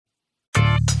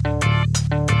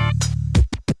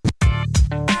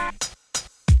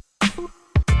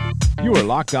You are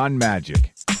Locked On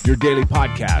Magic, your daily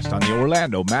podcast on the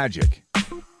Orlando Magic.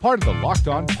 Part of the Locked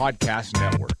On Podcast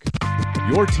Network.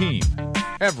 Your team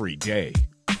every day.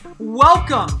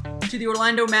 Welcome to the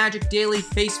Orlando Magic Daily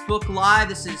Facebook Live.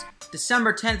 This is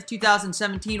December 10th,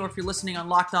 2017, or if you're listening on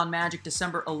Locked On Magic,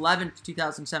 December 11th,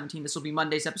 2017. This will be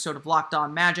Monday's episode of Locked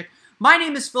On Magic. My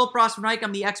name is Philip Rossman-Reich.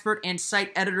 I'm the expert and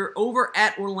site editor over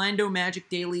at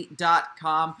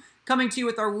OrlandoMagicDaily.com. Coming to you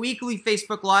with our weekly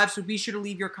Facebook Live, so be sure to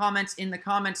leave your comments in the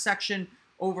comments section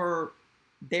over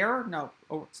there. I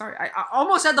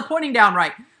almost had the pointing down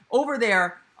right. Over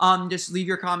there, just leave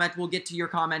your comment. We'll get to your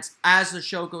comments as the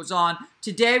show goes on.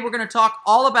 Today, we're going to talk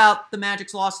all about the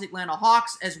Magic's loss to the Atlanta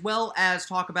Hawks, as well as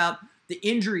talk about the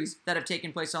injuries that have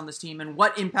taken place on this team and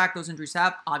what impact those injuries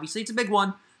have. Obviously, it's a big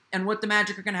one, and what the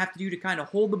Magic are going to have to do to kind of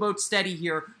hold the boat steady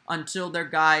here until their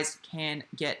guys can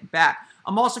get back.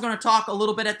 I'm also going to talk a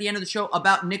little bit at the end of the show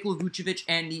about Nikola Vucevic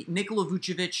and the Nikola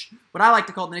Vucevic, what I like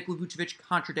to call the Nikola Vucevic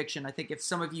contradiction. I think if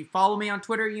some of you follow me on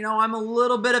Twitter, you know I'm a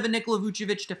little bit of a Nikola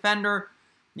Vucevic defender.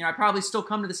 You know, I probably still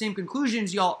come to the same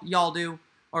conclusions y'all do,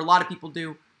 or a lot of people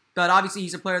do, but obviously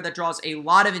he's a player that draws a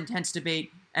lot of intense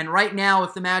debate. And right now,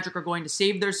 if the Magic are going to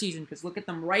save their season, because look at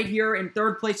them right here in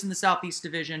third place in the Southeast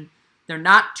Division, they're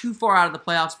not too far out of the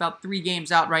playoffs, about 3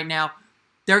 games out right now.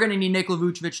 They're going to need Nikola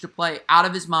Vucevic to play out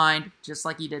of his mind, just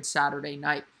like he did Saturday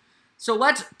night. So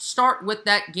let's start with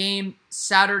that game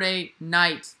Saturday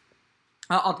night.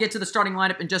 I'll get to the starting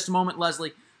lineup in just a moment,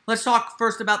 Leslie. Let's talk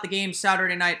first about the game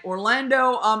Saturday night.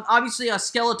 Orlando, obviously a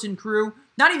skeleton crew.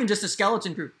 Not even just a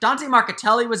skeleton crew. Dante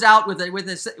Marchitelli was out with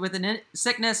a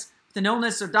sickness, with an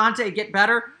illness, so Dante, get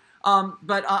better.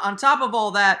 But on top of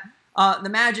all that, the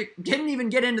Magic didn't even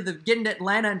get into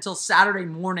Atlanta until Saturday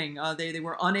morning. They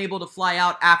were unable to fly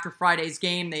out after Friday's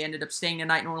game. They ended up staying a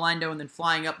night in Orlando and then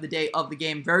flying up the day of the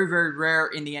game. Very, very rare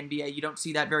in the NBA. You don't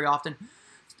see that very often.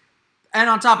 And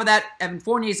on top of that, Evan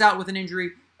Fournier's out with an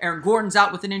injury. Aaron Gordon's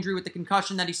out with an injury with the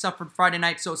concussion that he suffered Friday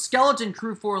night. So skeleton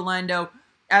crew for Orlando.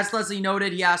 As Leslie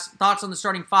noted, he asked thoughts on the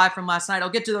starting 5 from last night. I'll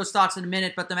get to those thoughts in a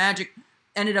minute, but the Magic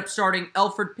ended up starting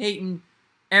Elfrid Payton,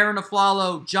 Aaron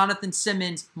Aflalo, Jonathan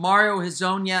Simmons, Mario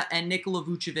Hezonja, and Nikola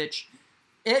Vucevic.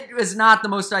 It was not the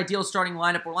most ideal starting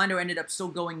lineup. Orlando ended up still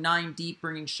going 9 deep,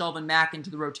 bringing Shelvin Mack into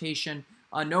the rotation.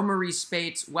 No Maurice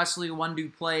Spates. Wesley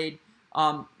Iwundu played.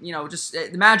 The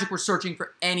Magic were searching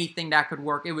for anything that could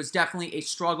work. It was definitely a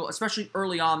struggle, especially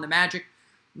early on. The Magic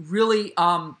really,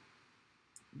 the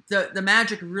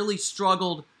Magic really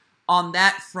struggled on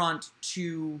that front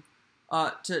to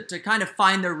kind of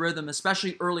find their rhythm,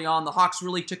 especially early on. The Hawks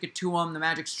really took it to them. The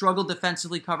Magic struggled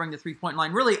defensively covering the three-point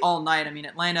line really all night. I mean,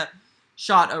 Atlanta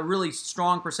shot a really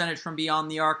strong percentage from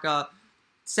beyond the arc,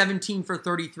 17 for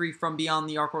 33 from beyond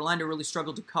the arc. Orlando really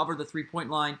struggled to cover the three-point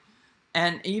line.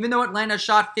 And even though Atlanta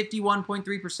shot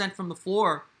 51.3% from the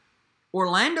floor,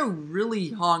 Orlando really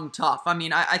hung tough. I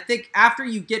mean, I think after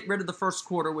you get rid of the first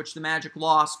quarter, which the Magic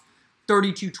lost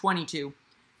 32-22,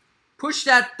 push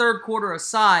that third quarter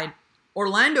aside,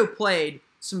 Orlando played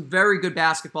some very good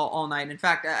basketball all night. In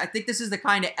fact, I think this is the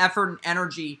kind of effort and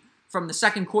energy from the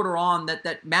second quarter on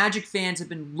that Magic fans have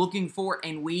been looking for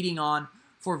and waiting on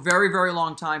for a very, very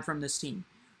long time from this team.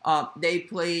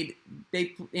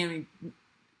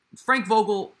 Frank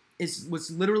Vogel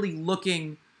was literally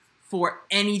looking for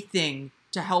anything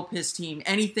to help his team,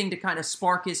 anything to kind of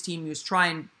spark his team. He was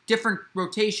trying different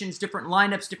rotations, different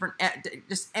lineups,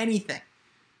 just anything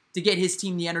to get his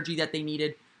team the energy that they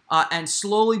needed. And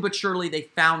slowly but surely, they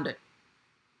found it.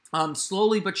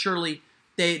 Slowly but surely,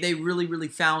 they really, really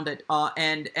found it.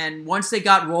 And once they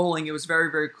got rolling, it was very,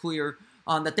 very clear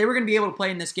that they were going to be able to play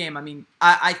in this game. I mean,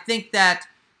 I think that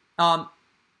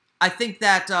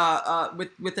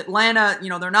with Atlanta, you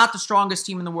know, they're not the strongest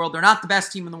team in the world. They're not the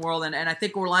best team in the world. And I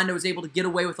think Orlando was able to get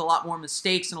away with a lot more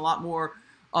mistakes and a lot more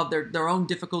of their own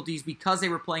difficulties because they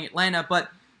were playing Atlanta.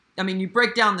 But, I mean, you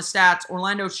break down the stats.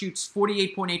 Orlando shoots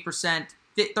 48.8%.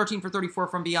 13 for 34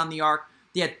 from beyond the arc.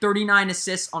 They had 39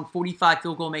 assists on 45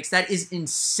 field goal makes. That is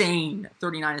insane,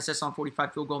 39 assists on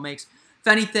 45 field goal makes. If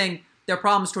anything, their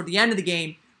problems toward the end of the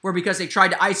game were because they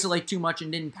tried to isolate too much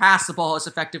and didn't pass the ball as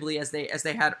effectively as they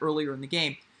had earlier in the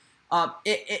game.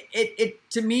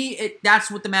 To me,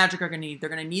 that's what the Magic are going to need. They're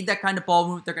going to need that kind of ball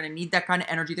movement. They're going to need that kind of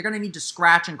energy. They're going to need to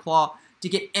scratch and claw to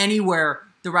get anywhere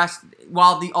the rest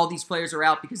while all these players are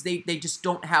out because they just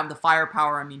don't have the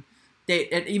firepower. I mean,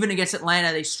 even against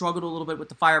Atlanta, they struggled a little bit with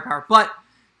the firepower. But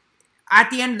at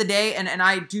the end of the day, and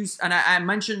I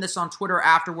mentioned this on Twitter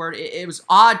afterward, it was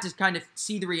odd to kind of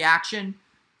see the reaction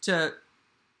to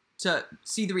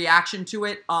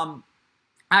it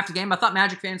after the game. I thought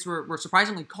Magic fans were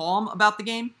surprisingly calm about the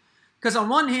game. Because on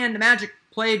one hand, the Magic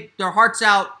played their hearts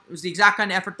out. It was the exact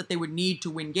kind of effort that they would need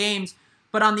to win games.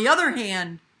 But on the other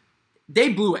hand, they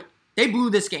blew it. They blew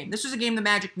this game. This was a game the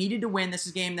Magic needed to win. This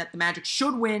is a game that the Magic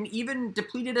should win, even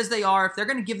depleted as they are. If they're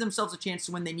going to give themselves a chance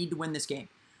to win, they need to win this game.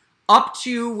 Up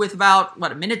to, with about,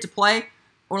 a minute to play,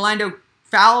 Orlando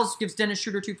fouls, gives Dennis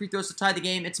Schroeder 2 free throws to tie the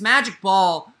game. It's Magic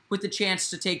ball with the chance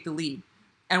to take the lead.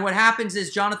 And what happens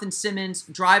is Jonathan Simmons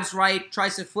drives right,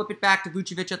 tries to flip it back to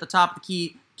Vucevic at the top of the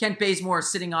key. Kent Bazemore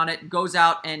is sitting on it, goes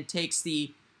out and takes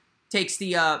the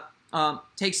steal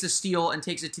and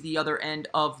takes it to the other end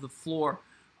of the floor.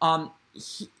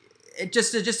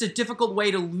 Just a difficult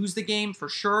way to lose the game for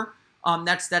sure.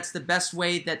 That's the best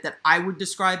way that I would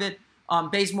describe it.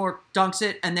 Bazemore dunks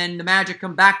it, and then the Magic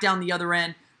come back down the other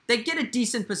end. They get a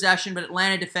decent possession, but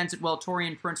Atlanta defends it well.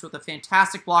 Taurean Prince with a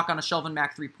fantastic block on a Shelvin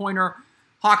Mack three-pointer.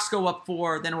 Hawks go up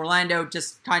 4. Then Orlando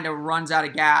just kind of runs out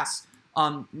of gas.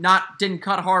 Didn't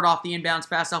cut hard off the inbounds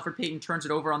pass. Elfrid Payton turns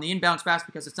it over on the inbounds pass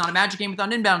because it's not a Magic game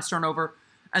without an inbounds turnover.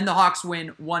 And the Hawks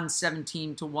win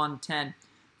 117-110.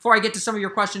 Before I get to some of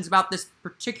your questions about this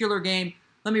particular game,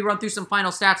 let me run through some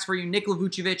final stats for you. Nikola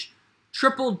Vucevic,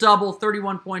 triple-double,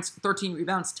 31 points, 13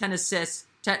 rebounds, 10 assists,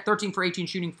 13 for 18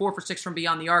 shooting, 4 for 6 from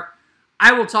beyond the arc.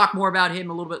 I will talk more about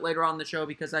him a little bit later on in the show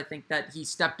because I think that he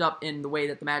stepped up in the way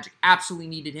that the Magic absolutely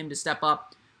needed him to step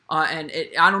up. I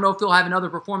don't know if he'll have another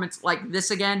performance like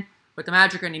this again, but the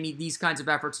Magic are going to need these kinds of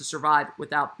efforts to survive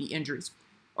without the injuries,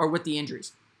 or with the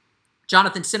injuries.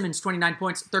 Jonathan Simmons, 29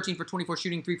 points, 13 for 24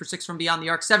 shooting, 3 for 6 from beyond the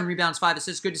arc, 7 rebounds, 5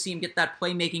 assists. Good to see him get that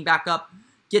playmaking back up,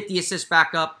 get the assist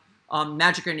back up.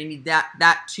 Magic are going to need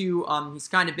that too. He's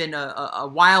kind of been a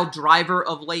wild driver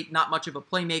of late, not much of a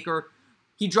playmaker.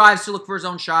 He drives to look for his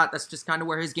own shot. That's just kind of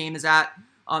where his game is at.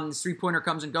 This three-pointer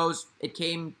comes and goes. It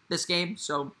came this game,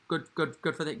 so good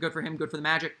for him, good for the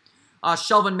Magic.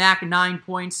 Shelvin Mack, 9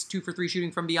 points, 2 for 3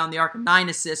 shooting from beyond the arc, 9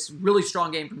 assists. Really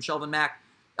strong game from Shelvin Mack.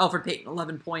 Elfrid Payton,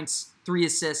 11 points, 3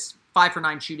 assists, 5 for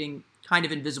 9 shooting, kind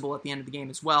of invisible at the end of the game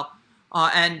as well.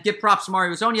 And give props to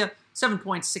Mario Hezonja, 7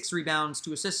 points, 6 rebounds,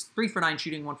 2 assists, 3 for 9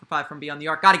 shooting, 1 for 5 from beyond the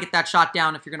arc. Got to get that shot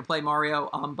down if you're going to play Mario,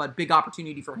 but big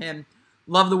opportunity for him.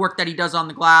 Love the work that he does on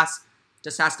the glass.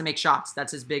 Just has to make shots.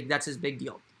 That's his big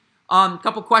deal.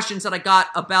 Couple questions that I got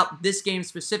about this game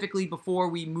specifically before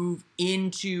we move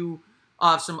into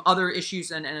some other issues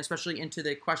and especially into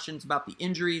the questions about the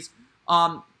injuries.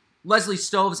 Leslie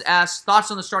Stoves asked,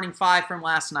 thoughts on the starting 5 from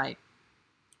last night?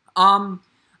 I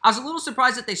was a little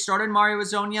surprised that they started Mario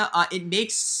Hezonja. It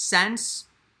makes sense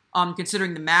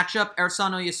considering the matchup.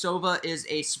 Ersan Ilyasova is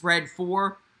a spread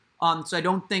 4. So I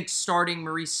don't think starting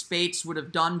Maurice Spates would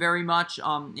have done very much.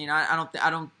 I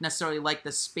don't necessarily like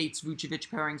the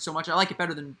Spates-Vucevic pairing so much. I like it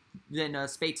better than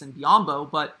Spates and Biyombo,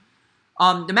 but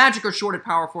the Magic are short at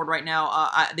power forward right now.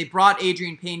 They brought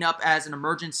Adrian Payne up as an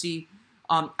emergency.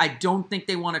 I don't think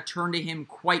they want to turn to him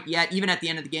quite yet, even at the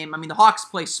end of the game. I mean, the Hawks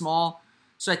play small,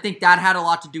 so I think that had a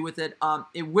lot to do with it.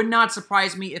 It would not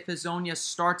surprise me if Hezonja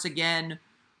starts again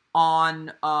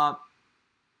on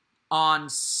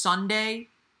Sunday.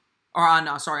 Or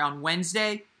on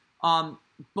Wednesday,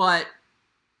 but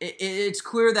it's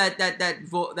clear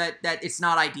that it's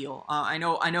not ideal. I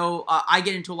know. I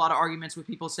get into a lot of arguments with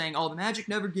people saying, "Oh, the Magic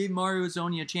never gave Mario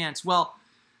Hezonja a chance." Well,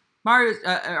 Mario,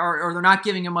 or they're not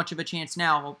giving him much of a chance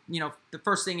now. Well, the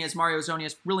first thing is Mario Hezonja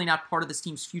is really not part of this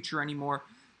team's future anymore.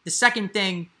 The second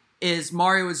thing is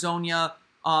Mario Hezonja.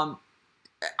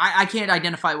 I can't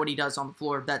identify what he does on the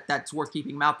floor that's worth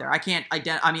keeping him out there.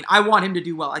 I want him to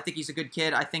do well. I think he's a good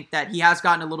kid. I think that he has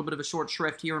gotten a little bit of a short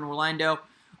shrift here in Orlando.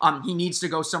 He needs to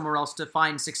go somewhere else to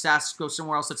find success, go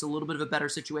somewhere else that's a little bit of a better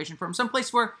situation for him.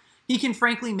 Someplace where he can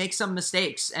frankly make some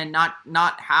mistakes and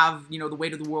not have, the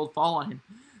weight of the world fall on him.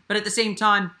 But at the same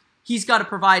time, he's got to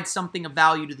provide something of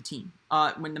value to the team.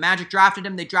 When the Magic drafted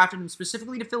him, they drafted him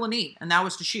specifically to fill a need, and that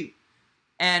was to shoot.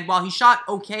 And while he shot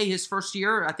okay his first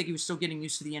year, I think he was still getting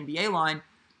used to the NBA line,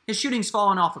 his shooting's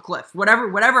fallen off a cliff.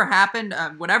 Whatever happened,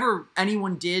 whatever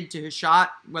anyone did to his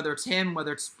shot, whether it's him,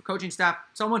 whether it's the coaching staff,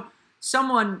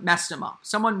 someone messed him up.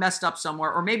 Someone messed up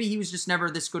somewhere, or maybe he was just never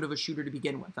this good of a shooter to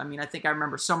begin with. I mean, I think I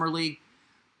remember Summer League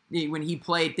when he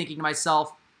played, thinking to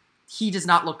myself, he does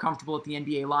not look comfortable at the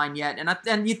NBA line yet.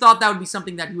 And you thought that would be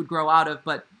something that he would grow out of,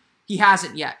 but he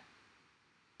hasn't yet.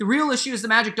 The real issue is the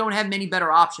Magic don't have many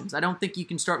better options. I don't think you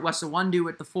can start Wes Iwundu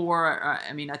at the 4.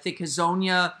 I think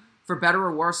Hezonja, for better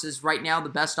or worse, is right now the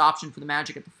best option for the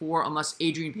Magic at the 4, unless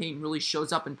Adrian Payne really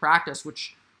shows up in practice,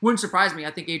 which wouldn't surprise me.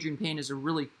 I think Adrian Payne is a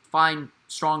really fine,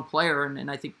 strong player, and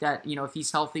I think that if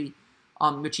he's healthy,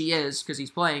 which he is because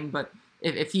he's playing, but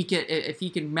if he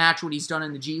can match what he's done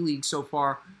in the G League so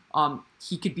far,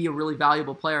 he could be a really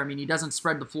valuable player. I mean, he doesn't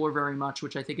spread the floor very much,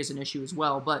 which I think is an issue as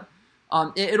well. But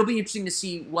it'll be interesting to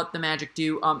see what the Magic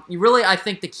do. I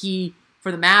think the key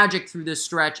for the Magic through this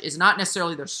stretch is not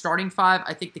necessarily their starting five.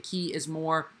 I think the key is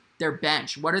more their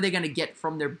bench. What are they going to get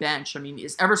from their bench? I mean,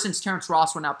 ever since Terrence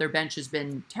Ross went out, their bench has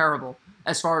been terrible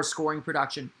as far as scoring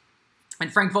production.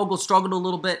 And Frank Vogel struggled a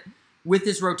little bit with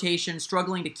his rotation,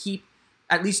 struggling to keep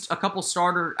at least one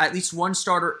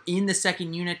starter in the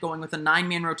second unit, going with a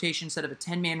 9-man rotation instead of a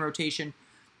 10-man rotation,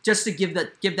 just to give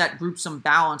that group some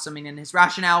balance. I mean, and his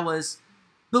rationale was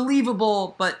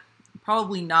believable, but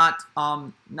probably not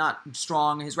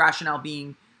strong. His rationale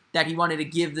being that he wanted to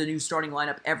give the new starting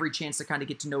lineup every chance to kind of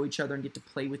get to know each other and get to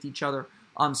play with each other,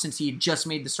 since he had just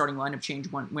made the starting lineup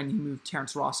change when he moved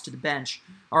Terrence Ross to the bench,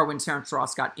 or when Terrence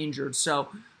Ross got injured. So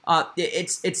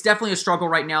it's definitely a struggle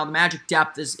right now. The Magic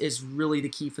depth is really the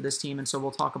key for this team, and so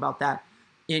we'll talk about that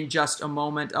in just a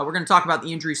moment. We're going to talk about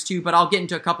the injuries too, but I'll get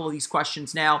into a couple of these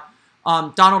questions now.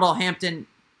 Donald L. Hampton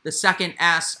II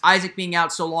asks, Isaac being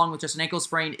out so long with just an ankle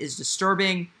sprain is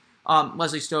disturbing.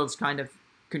 Leslie Stoves kind of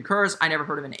concurs. I never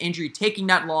heard of an injury taking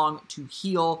that long to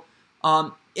heal.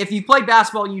 If you played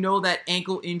basketball, you know that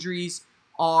ankle injuries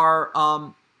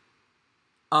are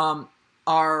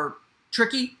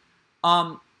tricky.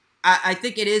 I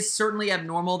think it is certainly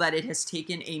abnormal that it has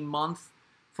taken a month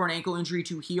for an ankle injury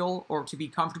to heal or to be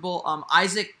comfortable.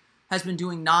 Isaac has been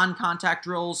doing non-contact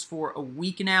drills for a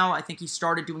week now. I think he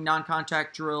started doing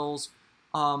non-contact drills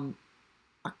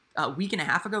a week and a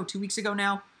half ago, 2 weeks ago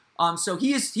now. So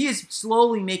he is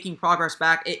slowly making progress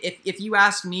back. If you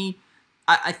ask me,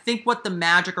 I think what the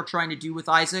Magic are trying to do with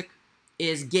Isaac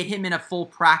is get him in a full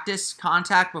practice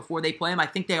contact before they play him. I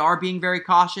think they are being very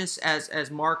cautious, as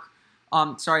Mark,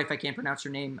 sorry if I can't pronounce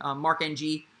your name, Mark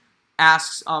NG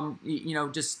asks,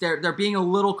 just they're being a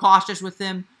little cautious with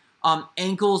him.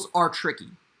 Ankles are tricky,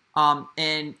 and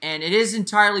it is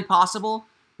entirely possible.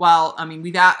 While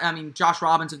Josh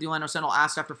Robbins of the Orlando Sentinel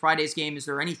asked after Friday's game, is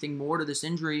there anything more to this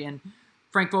injury? And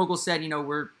Frank Vogel said,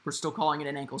 we're still calling it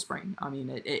an ankle sprain. I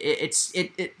mean,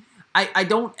 I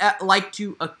don't like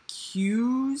to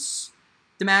accuse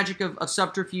the Magic of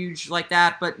subterfuge like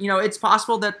that, but it's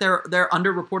possible that they're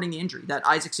underreporting the injury. That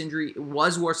Isaac's injury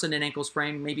was worse than an ankle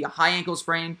sprain, maybe a high ankle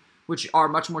sprain, which are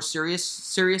much more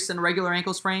serious than a regular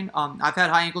ankle sprain. I've had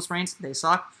high ankle sprains; they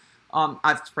suck.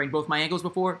 I've sprained both my ankles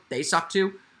before; they suck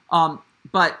too.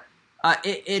 But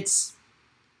it's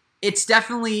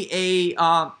definitely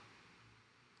a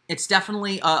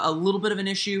little bit of an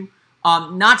issue.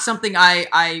 Not something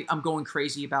I'm going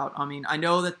crazy about. I mean, I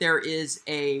know that there is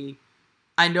a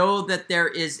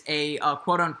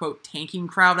quote unquote tanking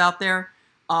crowd out there.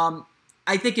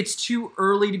 I think it's too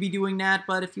early to be doing that,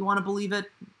 but if you want to believe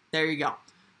it, there you go.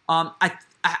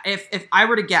 If I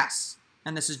were to guess,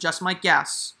 and this is just my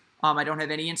guess, I don't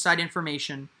have any inside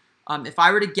information. If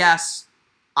I were to guess,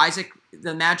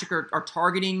 the Magic are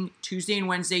targeting Tuesday and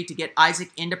Wednesday to get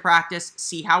Isaac into practice,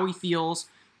 see how he feels,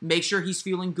 make sure he's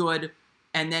feeling good,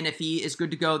 and then if he is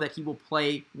good to go, that he will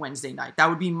play Wednesday night. That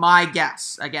would be my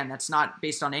guess. Again, that's not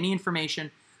based on any information.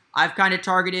 I've kind of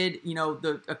targeted,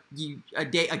 a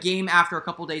game after a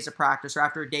couple days of practice or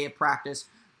after a day of practice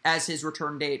as his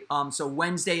return date. So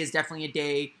Wednesday is definitely a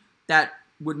day that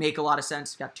would make a lot of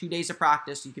sense. Got 2 days of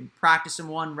practice. You can practice him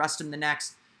one, rest him the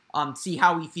next. See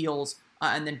how he feels,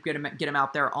 and then get him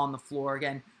out there on the floor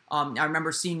again. I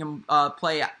remember seeing him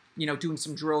play, doing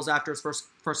some drills after his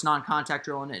first non-contact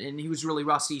drill, and he was really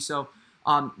rusty. So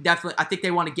definitely, I think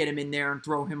they want to get him in there and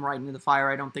throw him right into the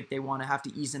fire. I don't think they want to have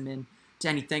to ease him in to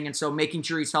anything, and so making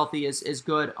sure he's healthy is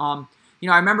good. I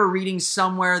remember reading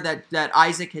somewhere that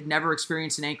Isaac had never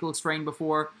experienced an ankle sprain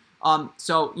before.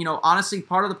 So honestly,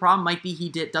 part of the problem might be he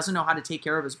doesn't know how to take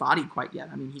care of his body quite yet.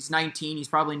 I mean, he's 19. He's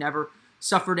probably never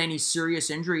suffered any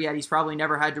serious injury yet. He's probably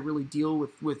never had to really deal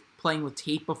with playing with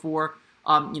tape before.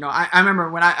 I remember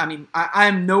when I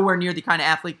am nowhere near the kind of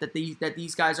athlete that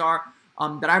these guys are.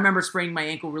 But I remember spraining my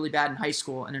ankle really bad in high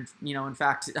school, and in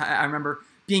fact, I remember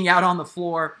being out on the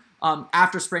floor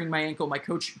after spraining my ankle. My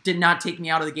coach did not take me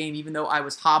out of the game, even though I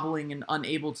was hobbling and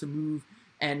unable to move,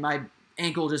 and my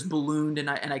ankle just ballooned, and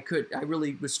I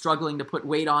really was struggling to put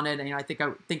weight on it. And I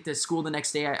think to school the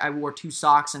next day I wore 2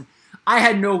 socks, and I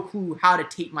had no clue how to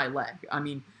tape my leg. I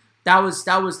mean, that was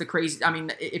the crazy. I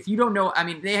mean, if you don't know, I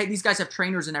mean, these guys have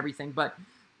trainers and everything, but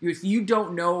if you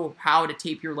don't know how to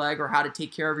tape your leg or how to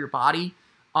take care of your body,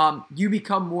 you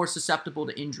become more susceptible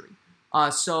to injury.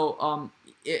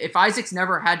 If Isaac's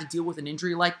never had to deal with an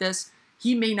injury like this,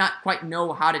 he may not quite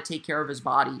know how to take care of his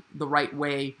body the right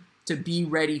way to be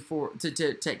ready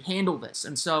to handle this.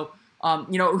 And so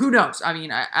Who knows? I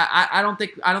mean, I don't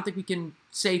think we can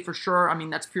say for sure. I mean,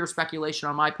 that's pure speculation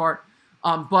on my part.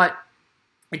 But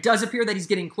it does appear that he's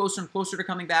getting closer and closer to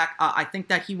coming back. I think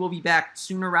that he will be back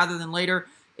sooner rather than later.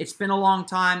 It's been a long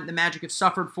time. The Magic have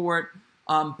suffered for it.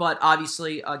 But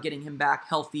obviously, getting him back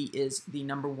healthy is the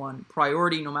number one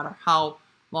priority, no matter how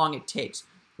long it takes.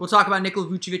 We'll talk about Nikola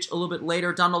Vucevic a little bit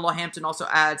later. Donald Hampton also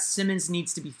adds Simmons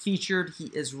needs to be featured. He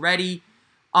is ready.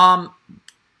 Well,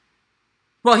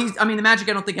 the Magic,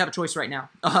 I don't think have a choice right now,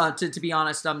 to be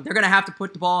honest. They're going to have to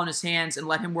put the ball in his hands and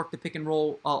let him work the pick and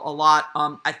roll a lot.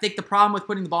 I think the problem with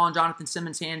putting the ball in Jonathan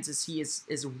Simmons' hands is he is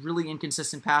a really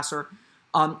inconsistent passer.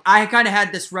 I kind of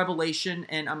had this revelation,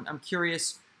 and I'm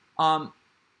curious. What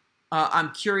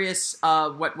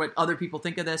other people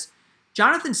think of this.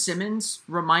 Jonathan Simmons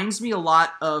reminds me a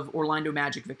lot of Orlando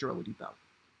Magic Victor Oladipo,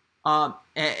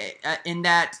 in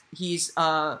that he's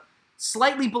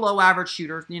slightly below average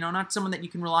shooter, not someone that you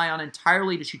can rely on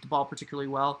entirely to shoot the ball particularly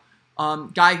well.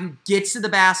 Guy who gets to the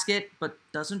basket but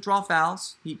doesn't draw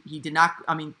fouls. He did not.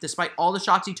 I mean, despite all the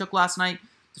shots he took last night,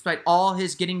 despite all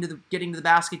his getting to the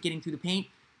basket, getting through the paint,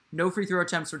 no free throw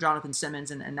attempts for Jonathan Simmons,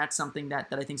 and that's something that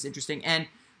I think is interesting. And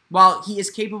while he is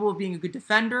capable of being a good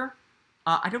defender,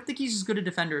 I don't think he's as good a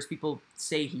defender as people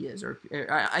say he is. Or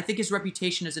I think his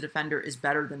reputation as a defender is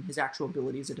better than his actual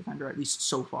ability as a defender, at least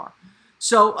so far.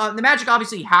 So the Magic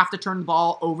obviously have to turn the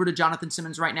ball over to Jonathan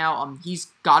Simmons right now. He's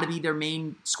got to be their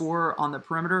main scorer on the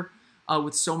perimeter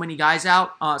with so many guys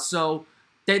out. So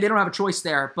they don't have a choice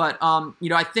there. But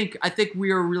I think we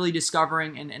are really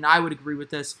discovering, and I would agree with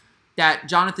this, that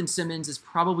Jonathan Simmons is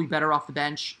probably better off the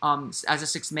bench as a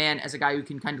sixth man, as a guy who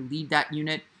can kind of lead that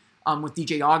unit with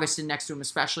DJ Augustin next to him,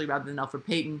 especially rather than Elfrid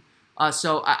Payton.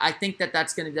 So I think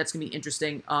that's gonna be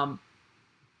interesting.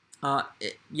 So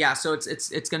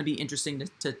it's going to be interesting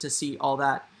to see all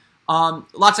that.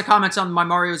 Lots of comments on my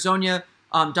Mario Hezonja.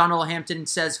 Donald Hampton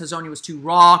says Hezonja was too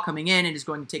raw coming in and is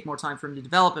going to take more time for him to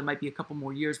develop. It might be a couple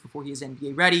more years before he is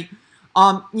NBA ready.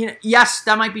 Yes,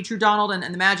 that might be true, Donald, and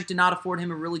the Magic did not afford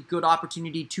him a really good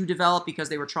opportunity to develop because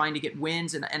they were trying to get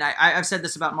wins. And I've said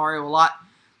this about Mario a lot.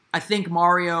 I think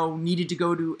Mario needed to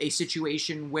go to a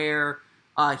situation where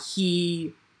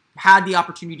he had the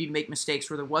opportunity to make mistakes,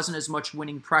 where there wasn't as much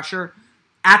winning pressure.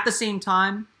 At the same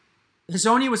time,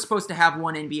 Hezonja was supposed to have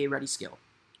one NBA-ready skill.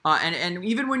 And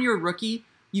even when you're a rookie,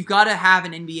 you've got to have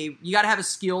you got to have a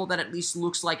skill that at least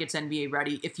looks like it's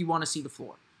NBA-ready if you want to see the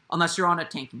floor, unless you're on a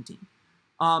tanking team.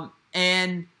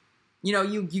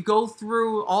 You go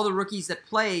through all the rookies that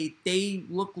play, they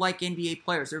look like NBA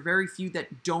players. There are very few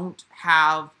that don't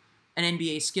have an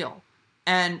NBA skill.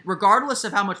 And regardless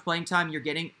of how much playing time you're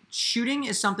getting, shooting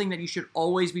is something that you should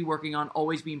always be working on,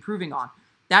 always be improving on.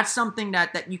 That's something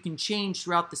that you can change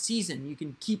throughout the season. You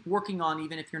can keep working on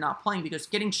even if you're not playing, because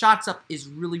getting shots up is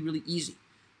really, really easy.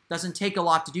 Doesn't take a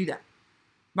lot to do that.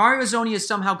 Mario Hezonja has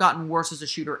somehow gotten worse as a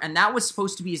shooter, and that was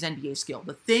supposed to be his NBA skill.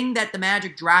 The thing that the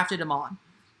Magic drafted him on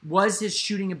was his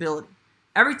shooting ability.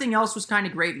 Everything else was kind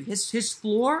of gravy. His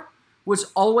floor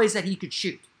was always that he could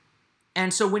shoot.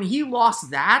 And so when he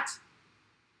lost that,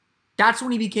 that's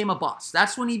when he became a bust.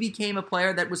 That's when he became a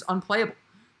player that was unplayable,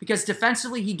 because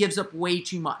defensively he gives up way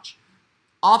too much.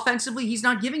 Offensively, he's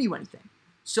not giving you anything.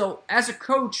 So as a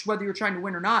coach, whether you're trying to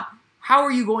win or not, how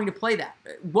are you going to play that?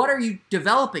 What are you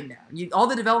developing there? All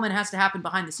the development has to happen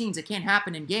behind the scenes. It can't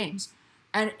happen in games.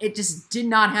 And it just did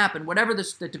not happen. Whatever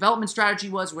the development strategy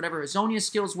was, whatever Hezonja's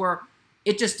skills were,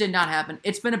 it just did not happen.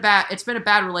 It's been a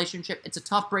bad relationship. It's a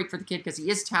tough break for the kid because he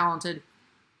is talented,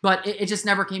 but it just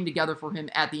never came together for him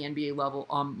at the NBA level.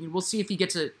 We'll see if he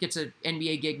gets an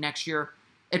NBA gig next year.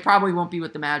 It probably won't be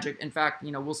with the Magic. In fact,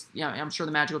 I'm sure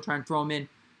the Magic will try and throw him in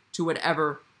to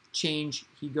whatever change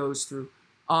he goes through.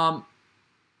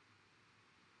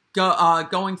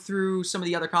 Going through some of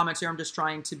the other comments here, I'm just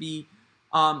trying to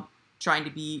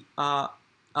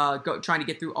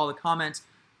get through all the comments.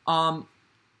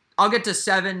 I'll get to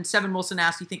 7. 7 Wilson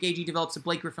asked, "Do you think AG develops a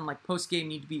Blake Griffin like post game?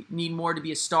 Need more to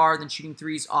be a star than shooting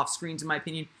threes off screens?" In my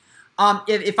opinion,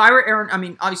 if I were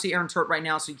Aaron, obviously Aaron's hurt right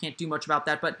now, so you can't do much about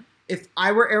that. But if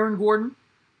I were Aaron Gordon,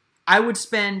 I would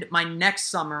spend my next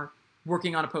summer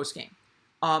working on a post game.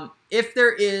 If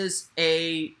there is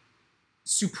a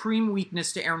supreme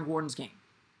weakness to Aaron Gordon's game,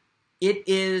 it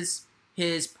is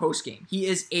his post game. He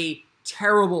is a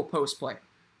terrible post player.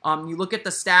 You look at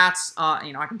the stats.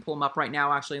 I can pull them up right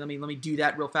now. Actually, let me do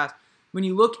that real fast. When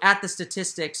you look at the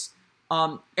statistics,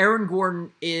 Aaron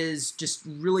Gordon is just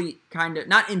really kind of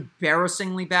not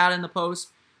embarrassingly bad in the post,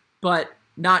 but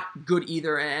not good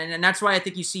either. And that's why I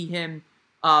think you see him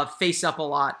face up a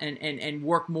lot and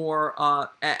work more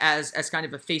as kind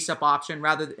of a face up option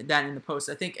rather than in the post.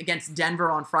 I think against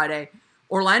Denver on Friday,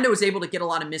 Orlando was able to get a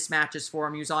lot of mismatches for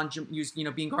him. He was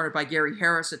being guarded by Gary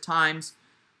Harris at times.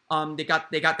 They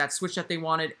got that switch that they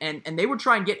wanted, and they would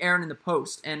try and get Aaron in the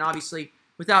post. And obviously,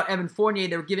 without Evan Fournier,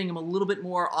 they were giving him a little bit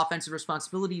more offensive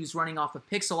responsibility. He was running off of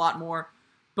picks a lot more.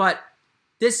 But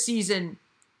this season,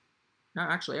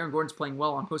 actually, Aaron Gordon's playing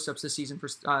well on post-ups this season.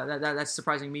 That's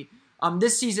surprising me.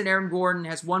 This season, Aaron Gordon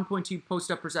has 1.2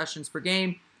 post-up possessions per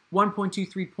game,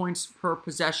 1.23 points per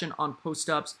possession on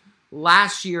post-ups.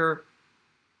 Last year,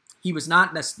 he was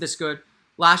not this good.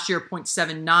 Last year,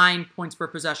 0.79 points per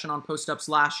possession on post-ups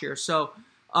last year. So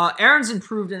Aaron's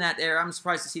improved in that area. I'm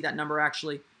surprised to see that number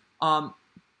actually. But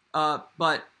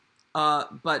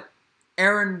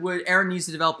Aaron needs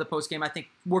to develop the post game. I think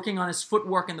working on his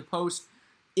footwork in the post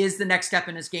is the next step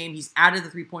in his game. He's added the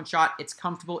 3-point shot. It's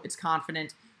comfortable. It's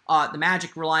confident. The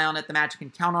Magic rely on it. The Magic can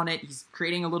count on it. He's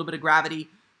creating a little bit of gravity.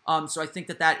 So I think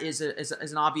that is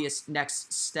an obvious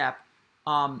next step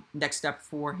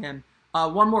for him.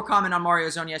 One more comment on Mario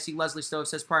Hezonja. I see Leslie Stove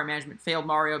says prior management failed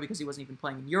Mario because he wasn't even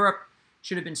playing in Europe.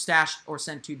 Should have been stashed or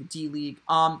sent to the D-League.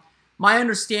 My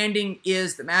understanding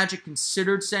is the Magic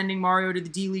considered sending Mario to the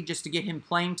D-League just to get him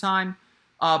playing time,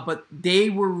 but they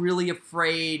were really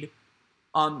afraid.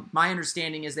 My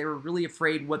understanding is they were really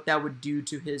afraid what that would do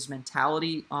to his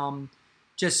mentality.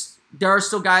 There are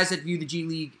still guys that view the G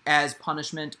League as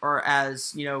punishment or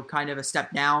as, kind of a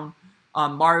step down.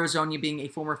 Mario Hezonja being a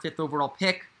former 5th overall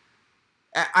pick.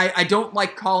 I don't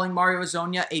like calling Mario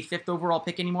Hezonja a 5th overall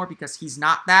pick anymore because he's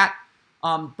not that.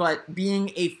 But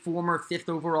being a former 5th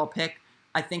overall pick,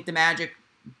 I think the Magic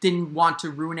didn't want to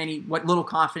ruin what little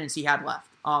confidence he had left.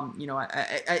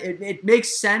 It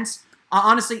makes sense.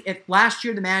 Honestly, if last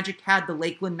year the Magic had the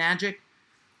Lakeland Magic,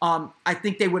 I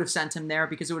think they would have sent him there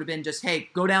because it would have been just, hey,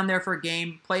 go down there for a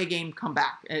game, play a game, come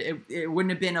back. It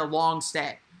wouldn't have been a long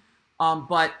stay.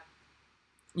 But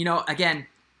again,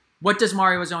 what does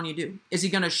Mario Hezonja do? Is he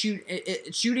going to shoot?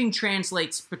 Shooting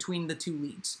translates between the two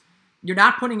leagues. You're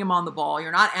not putting him on the ball.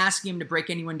 You're not asking him to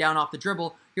break anyone down off the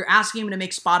dribble. You're asking him to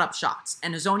make spot-up shots,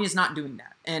 and Hezonja is not doing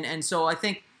that. And so I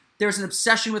think there's an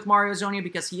obsession with Mario Hezonja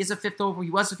because he was a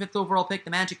 5th overall pick. The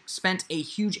Magic spent a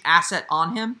huge asset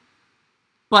on him,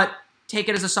 but take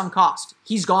it as a sunk cost.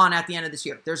 He's gone at the end of this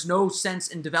year. There's no sense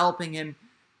in developing him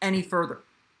any further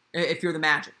if you're the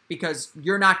Magic because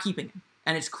you're not keeping him,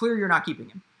 and it's clear you're not keeping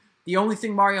him. The only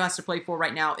thing Mario has to play for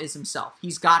right now is himself.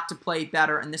 He's got to play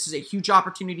better, and this is a huge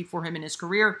opportunity for him in his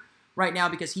career right now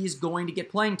because he is going to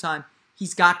get playing time.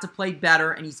 He's got to play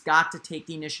better, and he's got to take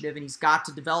the initiative, and he's got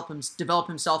to develop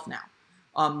himself now.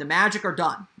 The Magic are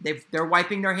done. They're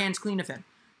wiping their hands clean of him.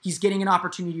 He's getting an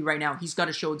opportunity right now. He's got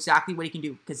to show exactly what he can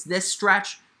do because this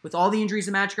stretch, with all the injuries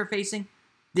the Magic are facing,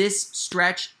 this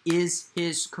stretch is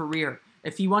his career.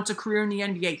 If he wants a career in the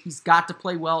NBA, he's got to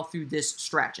play well through this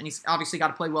stretch. And he's obviously got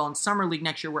to play well in Summer League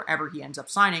next year wherever he ends up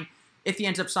signing, if he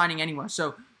ends up signing anywhere.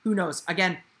 So who knows?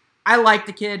 Again, I like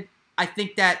the kid. I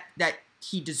think that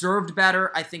he deserved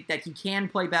better. I think that he can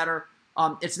play better.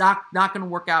 It's not going to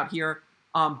work out here.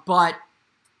 But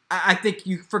I think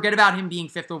you forget about him being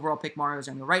 5th overall pick Mario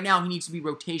Hezonja. Right now, he needs to be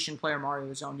rotation player Mario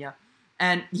Hezonja.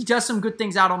 And he does some good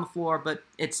things out on the floor, but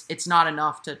it's not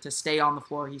enough to stay on the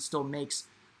floor. He still makes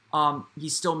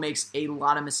a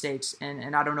lot of mistakes,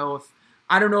 and I don't know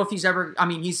if he's ever. I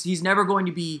mean, he's never going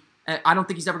to be. I don't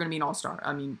think he's ever going to be an all-star.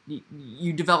 I mean,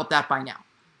 you develop that by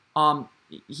now.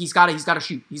 He's got to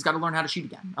shoot. He's got to learn how to shoot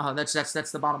again.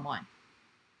 That's the bottom line.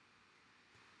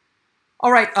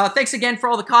 All right. Thanks again for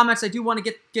all the comments. I do want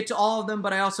to get to all of them,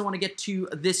 but I also want to get to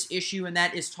this issue, and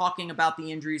that is talking about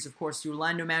the injuries. Of course, the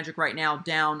Orlando Magic right now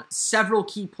down several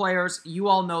key players. You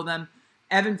all know them.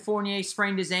 Evan Fournier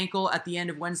sprained his ankle at the end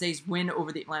of Wednesday's win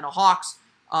over the Atlanta Hawks.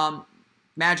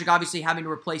 Magic obviously having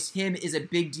to replace him is a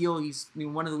big deal. He's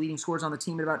one of the leading scorers on the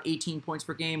team at about 18 points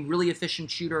per game. Really efficient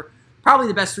shooter. Probably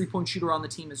the best 3-point shooter on the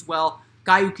team as well.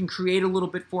 Guy who can create a little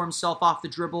bit for himself off the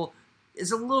dribble.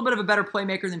 Is a little bit of a better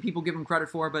playmaker than people give him credit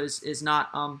for, but is not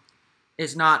a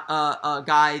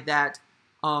guy that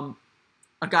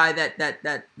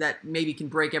maybe can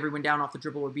break everyone down off the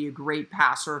dribble or be a great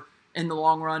passer in the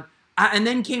long run. And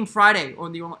then came Friday,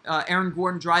 on the Aaron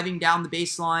Gordon driving down the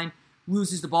baseline,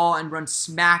 loses the ball and runs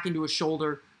smack into a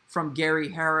shoulder from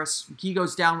Gary Harris. He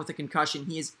goes down with a concussion.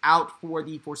 He is out for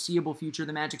the foreseeable future.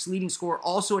 The Magic's leading scorer,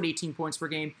 also at 18 points per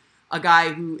game, a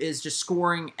guy who is just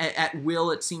scoring at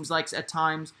will, it seems like, at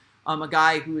times. A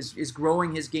guy who is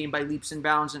growing his game by leaps and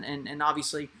bounds, and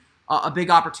obviously a big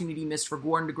opportunity missed for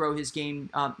Gordon to grow his game,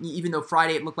 even though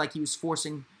Friday it looked like he was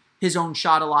forcing his own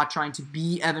shot a lot, trying to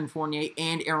be Evan Fournier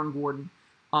and Aaron Gordon.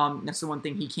 That's the one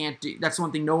thing he can't do. That's the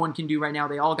one thing no one can do right now.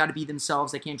 They all got to be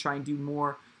themselves. They can't try and do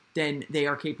more than they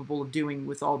are capable of doing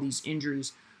with all these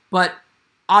injuries. But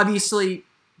obviously,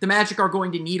 the Magic are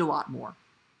going to need a lot more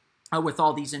with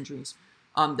all these injuries.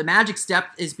 The Magic's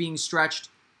depth is being stretched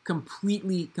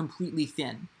completely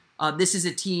thin. This is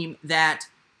a team that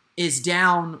is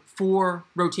down 4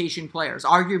 rotation players,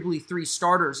 arguably 3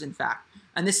 starters, in fact.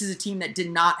 And this is a team that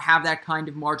did not have that kind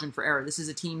of margin for error. This is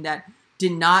a team that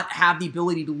did not have the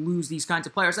ability to lose these kinds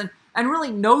of players. And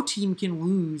really, no team can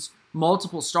lose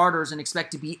multiple starters and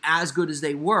expect to be as good as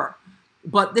they were.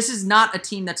 But this is not a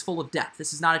team that's full of depth.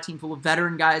 This is not a team full of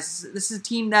veteran guys. This is a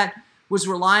team that was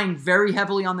relying very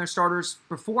heavily on their starters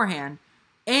beforehand.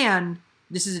 And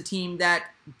this is a team that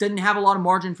didn't have a lot of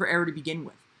margin for error to begin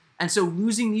with. And so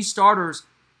losing these starters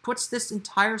puts this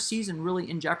entire season really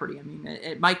in jeopardy. I mean,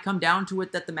 it might come down to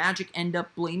it that the Magic end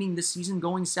up blaming the season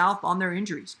going south on their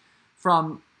injuries.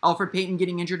 From Elfrid Payton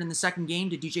getting injured in the second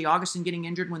game to DJ Augustin getting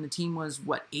injured when the team was,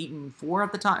 8-4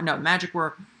 at the time? No, the Magic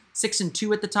were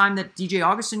 6-2 at the time that DJ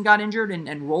Augustin got injured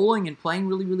and rolling and playing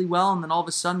really well. And then all of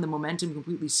a sudden the momentum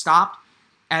completely stopped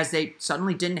as they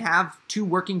suddenly didn't have 2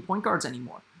 working point guards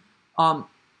anymore.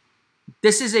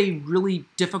 This is a really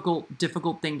difficult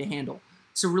thing to handle.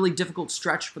 It's a really difficult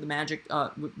stretch for the Magic,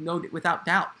 without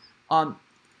doubt.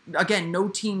 Again, no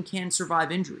team can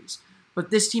survive injuries, but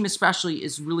this team especially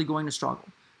is really going to struggle.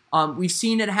 We've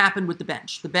seen it happen with the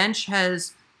bench. The bench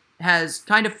has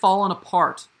kind of fallen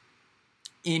apart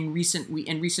in recent weeks,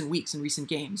 in recent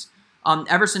games,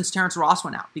 ever since Terrence Ross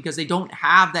went out, because they don't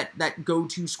have that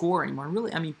go-to scorer anymore.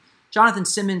 Really, I mean, Jonathan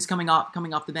Simmons coming off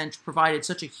the bench provided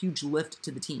such a huge lift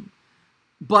to the team.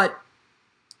 But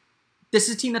this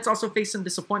is a team that's also faced some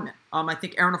disappointment. I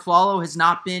think Aaron Aflalo has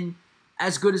not been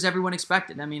as good as everyone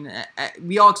expected. I mean,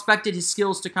 we all expected his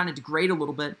skills to kind of degrade a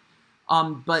little bit,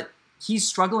 but he's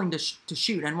struggling to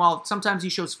shoot. And while sometimes he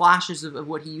shows flashes of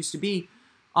what he used to be,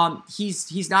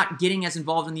 he's not getting as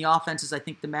involved in the offense as I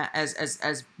think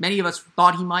as many of us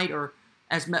thought he might, or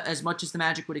as much as the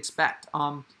Magic would expect.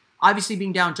 Obviously,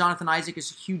 being down Jonathan Isaac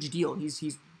is a huge deal.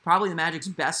 He's probably the Magic's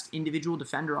best individual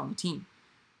defender on the team.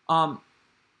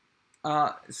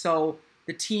 So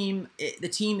the team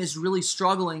is really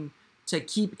struggling to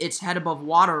keep its head above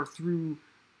water through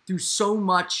so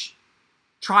much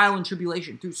trial and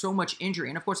tribulation, through so much injury.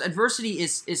 And of course, adversity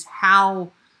is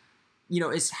how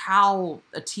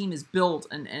a team is built,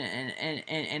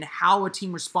 and how a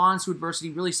team responds to adversity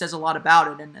really says a lot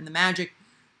about it. And the Magic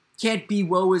can't be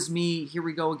woe is me, here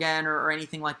we go again, or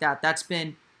anything like that. That's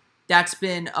been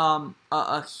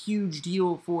a huge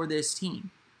deal for this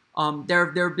team.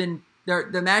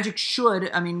 The Magic should,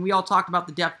 I mean, we all talked about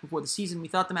the depth before the season. We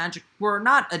thought the Magic were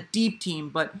not a deep team,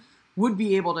 but would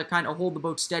be able to kind of hold the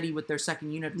boat steady with their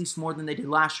second unit, at least more than they did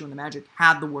last year when the Magic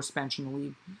had the worst bench in the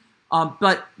league.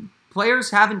 But players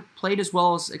haven't played as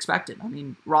well as expected. I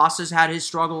mean, Ross has had his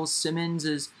struggles. Simmons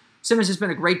has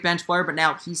been a great bench player, but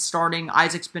now he's starting.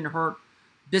 Isaac's been hurt.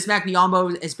 Bismack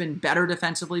Biyombo has been better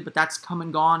defensively, but that's come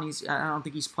and gone. I don't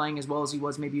think he's playing as well as he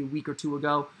was maybe a week or two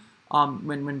ago.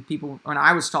 When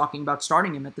I was talking about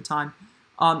starting him at the time.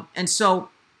 And so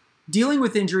dealing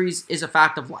with injuries is a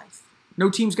fact of life. No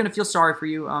team's going to feel sorry for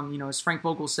you. As Frank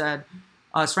Vogel said,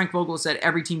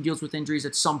 every team deals with injuries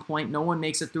at some point. No one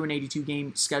makes it through an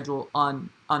 82-game schedule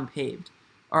unpaved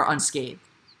or unscathed.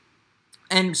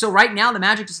 And so right now, the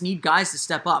Magic just need guys to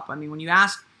step up. I mean, when you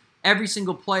ask every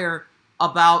single player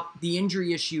about the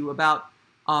injury issue, about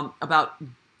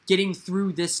getting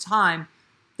through this time,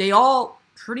 they all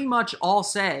pretty much all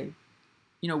say,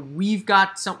 so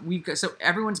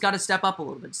everyone's got to step up a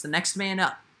little bit. It's the next man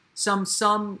up.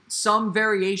 Some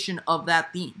variation of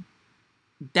that theme.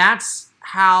 That's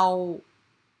how,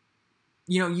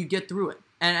 you get through it.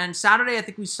 And Saturday, I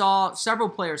think we saw several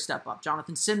players step up.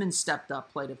 Jonathan Simmons stepped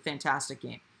up, played a fantastic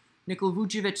game. Nikola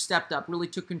Vucevic stepped up, really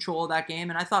took control of that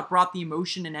game, and I thought brought the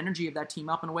emotion and energy of that team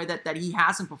up in a way that he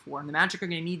hasn't before. And the Magic are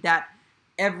going to need that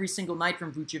every single night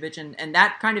from Vucevic, and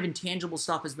that kind of intangible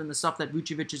stuff has been the stuff that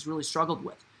Vucevic has really struggled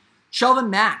with. Shelvin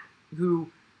Mack, who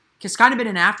has kind of been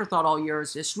an afterthought all year,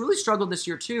 has really struggled this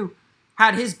year too,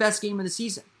 had his best game of the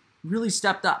season, really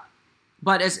stepped up.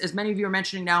 But as many of you are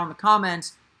mentioning now in the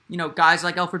comments, guys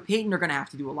like Elfrid Payton are going to have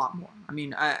to do a lot more. I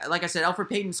mean, like I said, Elfrid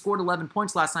Payton scored 11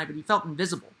 points last night, but he felt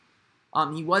invisible.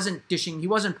 He wasn't dishing. He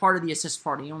wasn't part of the assist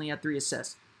party. He only had 3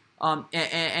 assists.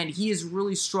 And he has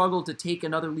really struggled to take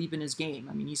another leap in his game.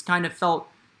 I mean, he's kind of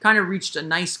reached a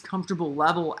nice, comfortable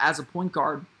level as a point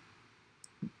guard.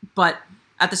 But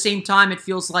at the same time, it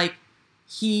feels like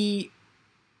he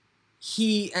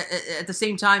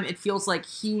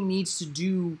needs to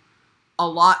do a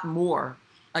lot more.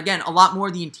 Again, a lot more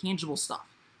of the intangible stuff.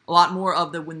 A lot more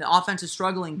of when the offense is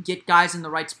struggling, get guys in the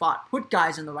right spot, put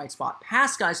guys in the right spot,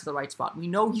 pass guys to the right spot. We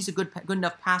know he's a good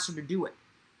enough passer to do it.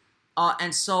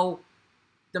 And so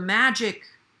the Magic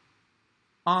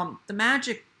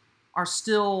are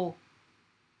still,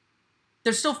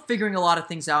 they're still figuring a lot of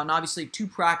things out. And obviously 2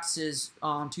 practices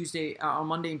on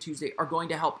Monday and Tuesday are going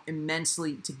to help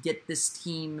immensely to get this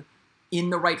team in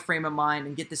the right frame of mind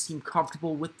and get this team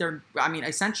comfortable with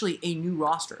essentially a new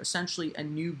roster, essentially a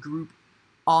new group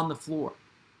on the floor.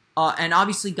 And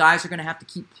obviously guys are going to have to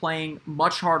keep playing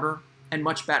much harder and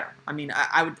much better.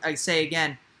 I say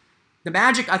again, the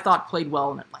Magic I thought played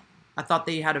well in Atlanta. I thought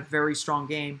they had a very strong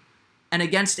game. And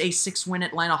against a 6-win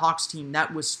Atlanta Hawks team,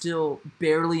 that was still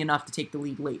barely enough to take the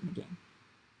lead late in the game.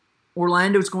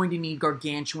 Orlando's going to need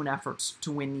gargantuan efforts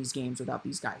to win these games without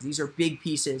these guys. These are big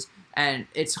pieces, and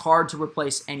it's hard to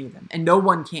replace any of them. And no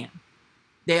one can.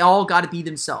 They all got to be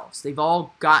themselves. They've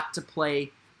all got to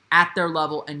play at their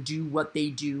level and do what they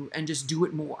do and just do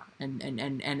it more.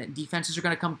 And defenses are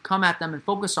going to come at them and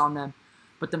focus on them,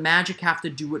 but the Magic have to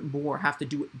do it more, have to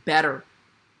do it better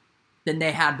than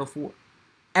they had before.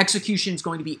 Execution is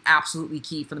going to be absolutely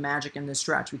key for the Magic in this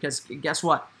stretch because guess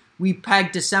what? We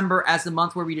pegged December as the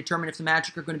month where we determine if the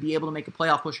Magic are going to be able to make a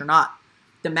playoff push or not.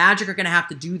 The Magic are going to have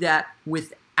to do that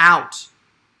without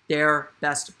their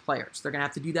best players. They're going to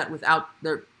have to do that without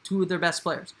 2 of their best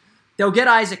players. They'll get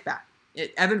Isaac back.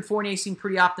 Evan Fournier seemed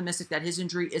pretty optimistic that his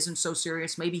injury isn't so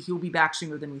serious. Maybe he'll be back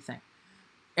sooner than we think.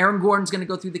 Aaron Gordon's going to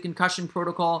go through the concussion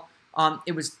protocol.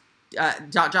 It was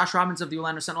Josh Robbins of the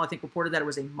Orlando Sentinel, I think, reported that it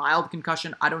was a mild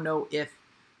concussion. I don't know if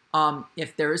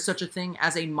there is such a thing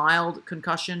as a mild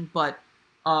concussion, but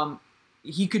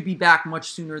he could be back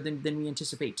much sooner than we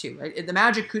anticipate too. The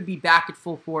Magic could be back at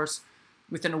full force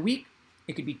within a week.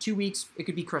 It could be 2 weeks. It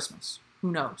could be Christmas.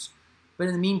 Who knows? But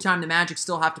in the meantime, the Magic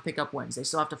still have to pick up wins. They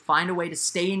still have to find a way to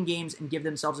stay in games and give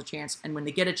themselves a chance. And when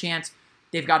they get a chance,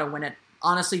 they've got to win it.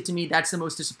 Honestly, to me, that's the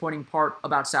most disappointing part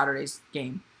about Saturday's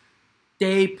game.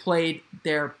 They played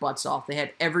their butts off. They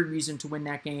had every reason to win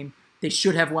that game. They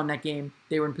should have won that game.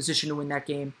 They were in position to win that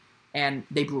game, and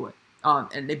they blew it.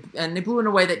 And they blew it in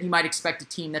a way that you might expect a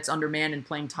team that's undermanned and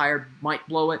playing tired might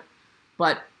blow it.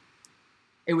 But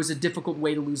it was a difficult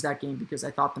way to lose that game because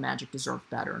I thought the Magic deserved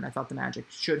better, and I thought the Magic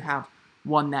should have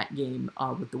won that game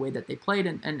with the way that they played,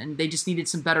 and they just needed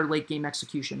some better late-game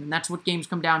execution. And that's what games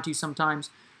come down to sometimes,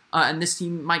 and this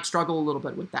team might struggle a little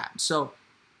bit with that. So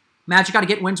Magic got to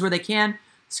get wins where they can.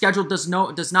 Schedule does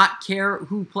not care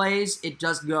who plays. It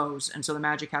just goes. And so the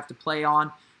Magic have to play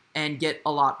on and get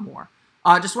a lot more.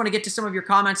 Just want to get to some of your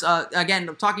comments.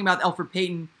 Again, talking about Elfrid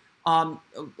Payton. A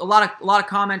lot of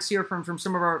comments here from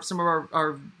some of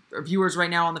our viewers right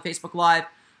now on the Facebook Live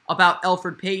about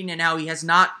Elfrid Payton and how he has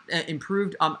not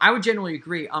improved. I would generally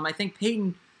agree. I think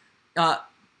Payton's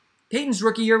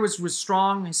rookie year was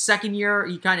strong. His second year,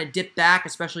 he kind of dipped back,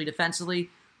 especially defensively.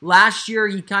 Last year,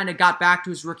 he kind of got back to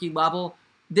his rookie level.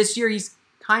 This year, he's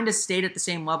kind of stayed at the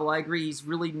same level. I agree. He's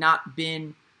really not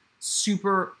been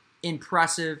super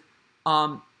impressive.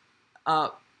 I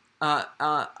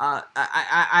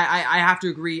have to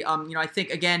agree. I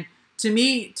think, again, to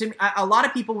me, a lot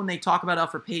of people, when they talk about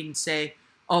Elfrid Payton, say,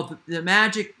 oh, the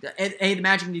Magic need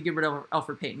to get rid of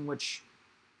Elfrid Payton, which,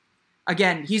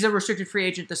 again, he's a restricted free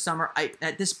agent this summer.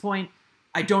 At this point,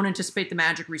 I don't anticipate the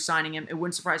Magic re-signing him. It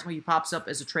wouldn't surprise me if he pops up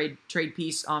as a trade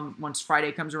piece once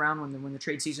Friday comes around when the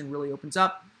trade season really opens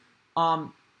up. I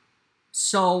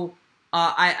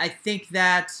think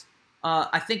that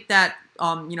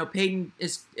Payton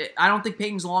is. I don't think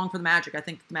Payton's long for the Magic. I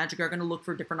think the Magic are going to look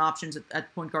for different options at the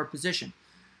point guard position.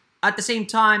 At the same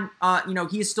time,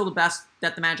 he is still the best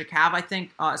that the Magic have. I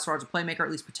think as far as a playmaker,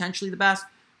 at least potentially the best.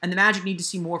 And the Magic need to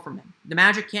see more from him. The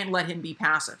Magic can't let him be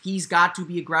passive. He's got to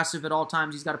be aggressive at all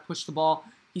times. He's got to push the ball.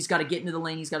 He's got to get into the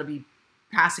lane. He's got to be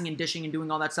passing and dishing and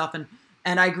doing all that stuff. And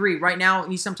I agree. Right now,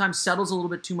 he sometimes settles a little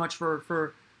bit too much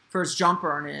for his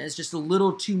jumper, and it's just a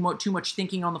little too much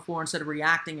thinking on the floor instead of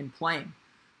reacting and playing.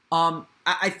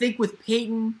 I think with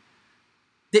Payton,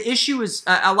 the issue is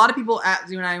a lot of people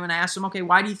when I ask them, okay,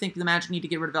 why do you think the Magic need to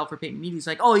get rid of Elfrid Payton? He's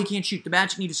like, oh, he can't shoot. The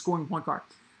Magic need a scoring point guard.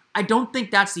 I don't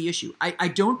think that's the issue. I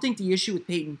don't think the issue with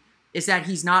Payton is that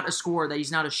he's not a scorer, that he's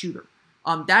not a shooter.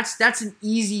 That's an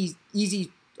easy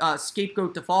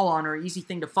scapegoat to fall on, or easy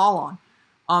thing to fall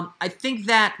on. I think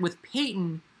that with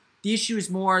Payton, the issue is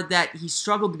more that he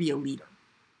struggled to be a leader.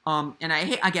 And I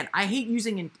hate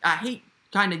using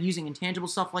intangible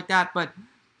stuff like that. But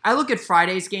I look at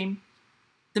Friday's game.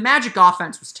 The Magic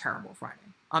offense was terrible Friday.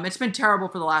 It's been terrible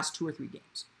for the last 2 or 3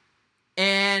 games,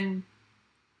 and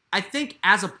I think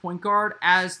as a point guard,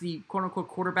 as the quote-unquote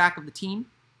quarterback of the team,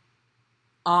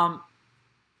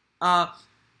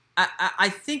 I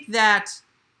think that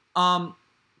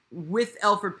with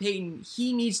Elfrid Payton,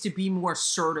 he needs to be more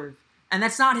assertive. And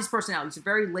that's not his personality. He's a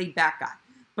very laid-back guy.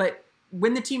 But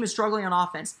when the team is struggling on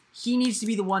offense, he needs to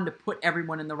be the one to put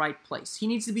everyone in the right place. He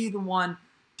needs to be the one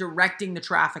directing the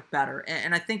traffic better.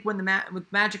 And I think when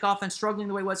with Magic offense struggling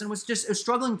the way it was, and it was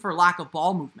struggling for lack of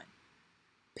ball movement,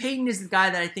 Payton is the guy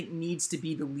that I think needs to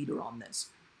be the leader on this.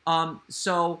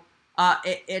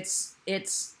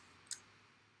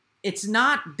 It's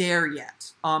not there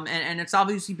yet. And it's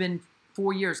obviously been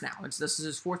 4 years now. This is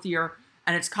his fourth year,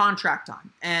 and it's contract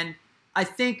time. And I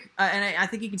think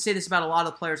you can say this about a lot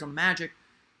of the players on the Magic.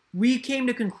 We came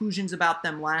to conclusions about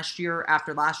them last year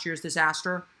after last year's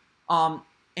disaster. A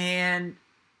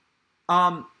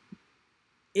lot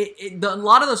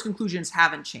of those conclusions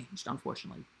haven't changed,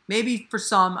 unfortunately. Maybe for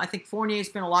some, I think Fournier's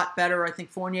been a lot better. I think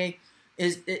Fournier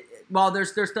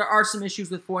there are some issues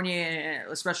with Fournier,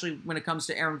 especially when it comes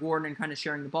to Aaron Gordon and kind of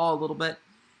sharing the ball a little bit.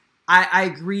 I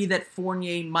agree that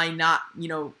Fournier might not,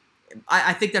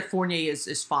 I think that Fournier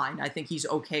is fine. I think he's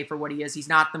okay for what he is. He's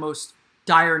not the most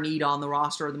dire need on the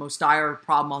roster or the most dire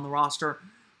problem on the roster.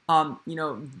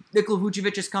 Nikola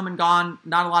Vucevic has come and gone.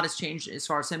 Not a lot has changed as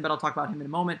far as him, but I'll talk about him in a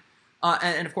moment.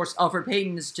 And of course, Elfrid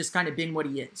Payton has just kind of been what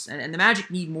he is. And the Magic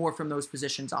need more from those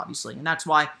positions, obviously. And that's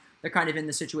why they're kind of in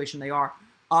the situation they are.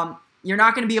 You're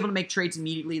not going to be able to make trades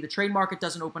immediately. The trade market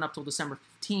doesn't open up till December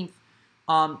 15th.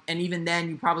 And even then,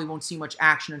 you probably won't see much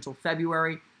action until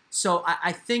February. So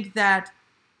I think that,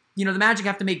 the Magic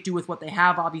have to make do with what they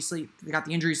have. Obviously, they got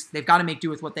the injuries. They've got to make do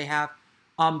with what they have.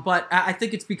 But I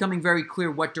think it's becoming very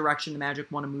clear what direction the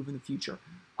Magic want to move in the future.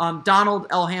 Donald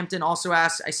L. Hampton also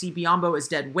asks, I see Biyombo as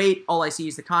dead weight. All I see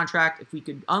is the contract. If we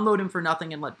could unload him for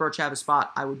nothing and let Birch have a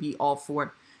spot, I would be all for it.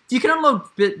 If you can unload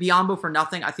Biyombo for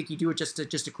nothing, I think you do it just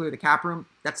to clear the cap room.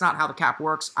 That's not how the cap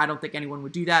works. I don't think anyone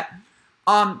would do that.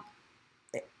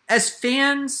 As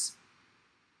fans,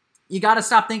 you got to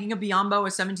stop thinking of Biyombo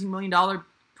as $17 million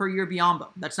per year Biyombo.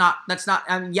 That's not.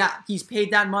 I mean, yeah, he's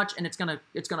paid that much, and it's gonna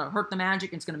hurt the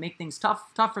Magic. And it's gonna make things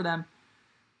tough for them.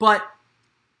 But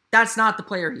that's not the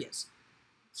player he is.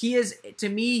 He is, to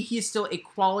me, he is still a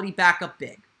quality backup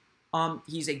big.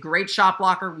 He's a great shot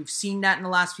blocker. We've seen that in the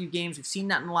last few games. We've seen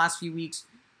that in the last few weeks.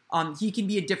 He can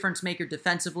be a difference maker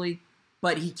defensively,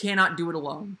 but he cannot do it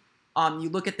alone. You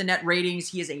look at the net ratings.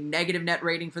 He is a negative net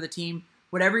rating for the team.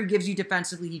 Whatever he gives you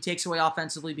defensively, he takes away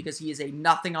offensively because he is a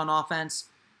nothing on offense.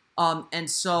 And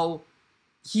so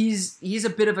he's a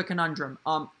bit of a conundrum.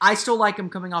 I still like him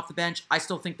coming off the bench. I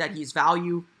still think that he's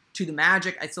value to the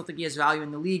Magic. I still think he has value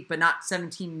in the league, but not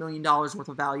 $17 million worth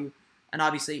of value. And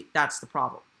obviously, that's the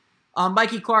problem.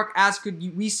 Mikey Clark asked,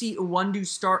 could we see Iwundu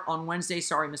start on Wednesday?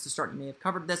 Sorry, I missed the start. You may have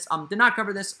covered this. Did not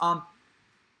cover this.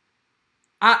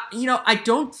 I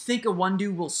don't think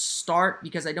Iwundu will start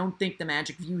because I don't think the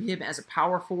Magic view him as a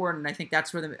power forward, and I think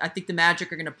that's where I think the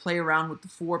Magic are going to play around with the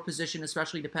 4 position,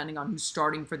 especially depending on who's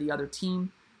starting for the other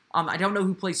team. I don't know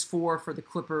who plays 4 for the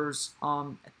Clippers. I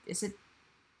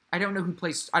don't know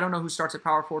who starts at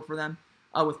power forward for them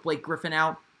with Blake Griffin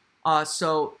out.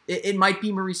 So it might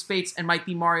be Maurice Spates and might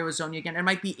be Mario Hezonja again. It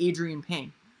might be Adrian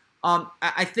Payne.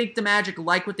 I think the Magic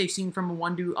like what they've seen from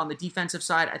Iwundu on the defensive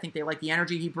side. I think they like the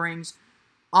energy he brings.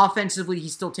 Offensively, he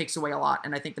still takes away a lot,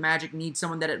 and I think the Magic need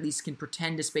someone that at least can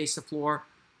pretend to space the floor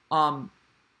on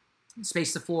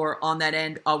that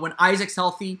end. When Isaac's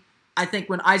healthy,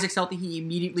 he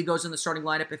immediately goes in the starting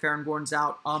lineup if Aaron Gordon's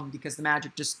out, because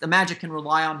the Magic can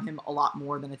rely on him a lot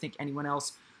more than I think anyone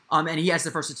else, and he has the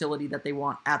versatility that they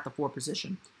want at the 4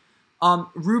 position.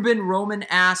 Ruben Roman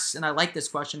asks, and I like this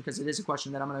question because it is a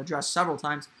question that I'm going to address several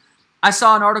times. I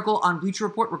saw an article on Bleacher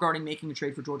Report regarding making a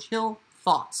trade for George Hill.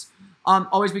 Thoughts?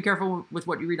 Always be careful with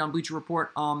what you read on Bleacher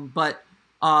Report. But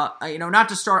not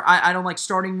to start. I don't like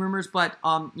starting rumors, but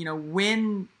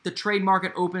when the trade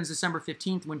market opens December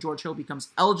 15th, when George Hill becomes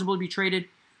eligible to be traded,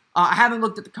 I haven't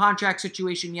looked at the contract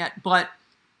situation yet, but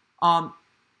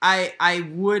I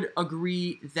would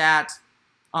agree that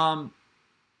I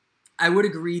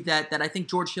think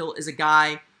George Hill is a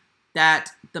guy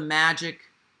that the Magic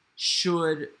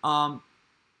should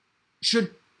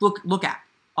look at.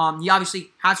 He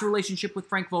obviously has a relationship with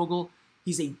Frank Vogel.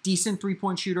 He's a decent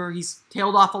 3-point shooter. He's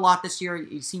tailed off a lot this year.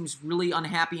 He seems really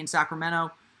unhappy in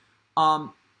Sacramento.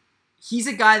 He's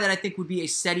a guy that I think would be a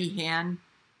steady hand,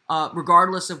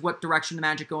 regardless of what direction the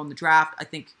Magic go in the draft. I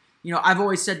think, I've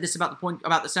always said this about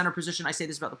the center position. I say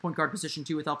this about the point guard position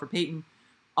too with Elfrid Payton.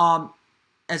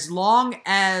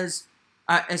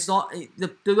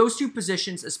 Those 2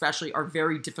 positions especially are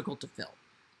very difficult to fill.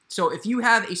 So if you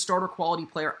have a starter quality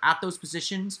player at those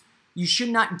positions, you should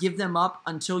not give them up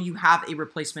until you have a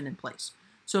replacement in place.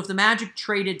 So if the Magic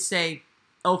traded, say,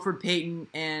 Elfrid Payton,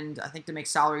 and I think to make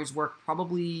salaries work,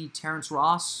 probably Terrence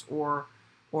Ross or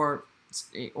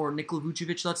Nikola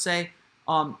Vucevic, let's say,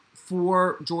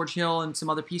 for George Hill and some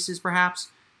other pieces, perhaps.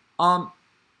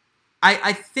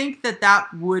 I think that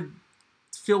would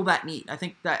fill that need. I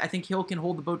think Hill can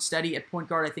hold the boat steady at point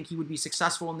guard. I think he would be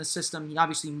successful in this system. He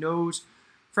obviously knows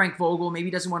Frank Vogel. Maybe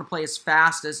he doesn't want to play as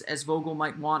fast as Vogel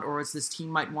might want, or as this team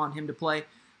might want him to play.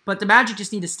 But the Magic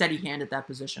just need a steady hand at that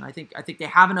position. I think they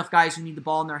have enough guys who need the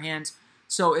ball in their hands.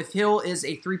 So if Hill is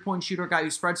a three-point shooter, guy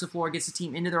who spreads the floor, gets the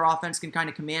team into their offense, can kind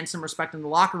of command some respect in the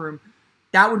locker room,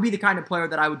 that would be the kind of player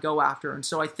that I would go after. And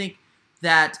so I think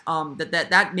that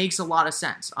that makes a lot of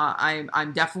sense.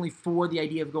 I'm definitely for the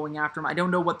idea of going after him. I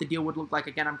don't know what the deal would look like.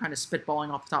 Again, I'm kind of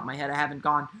spitballing off the top of my head. I haven't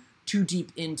gone too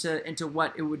deep into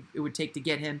what it would take to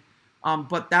get him.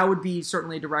 But that would be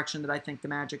certainly a direction that I think the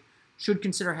Magic should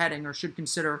consider heading, or should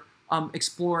consider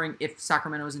exploring, if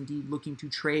Sacramento is indeed looking to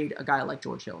trade a guy like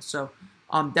George Hill. So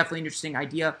definitely an interesting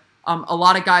idea. A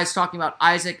lot of guys talking about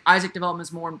Isaac. Isaac development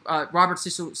is more. Robert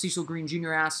Cecil Green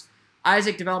Jr. asks,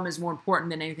 Isaac development is more important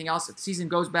than anything else. If the season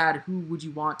goes bad, who would you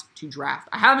want to draft?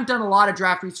 I haven't done a lot of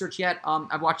draft research yet.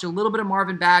 I've watched a little bit of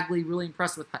Marvin Bagley. Really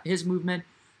impressed with his movement.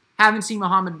 Haven't seen Mo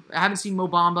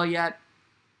Bamba yet.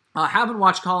 Haven't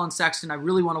watched Colin Sexton. I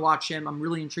really want to watch him. I'm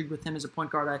really intrigued with him as a point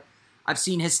guard. I've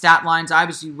seen his stat lines. I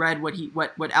obviously read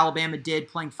what Alabama did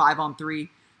playing 5-on-3,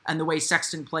 and the way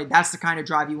Sexton played. That's the kind of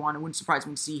drive you want. It wouldn't surprise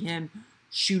me to see him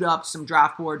shoot up some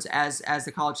draft boards as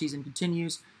the college season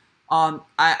continues.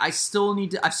 I still need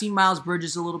to. I've seen Miles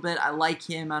Bridges a little bit. I like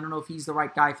him. I don't know if he's the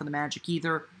right guy for the Magic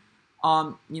either.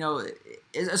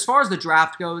 As far as the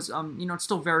draft goes, it's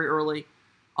still very early.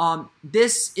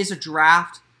 This is a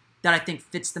draft that I think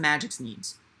fits the Magic's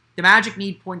needs. The Magic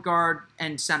need point guard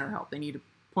and center help. They need a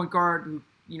point guard who,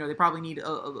 they probably need a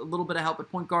little bit of help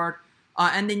at point guard,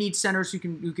 and they need centers who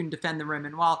can defend the rim.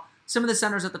 And while some of the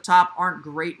centers at the top aren't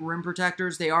great rim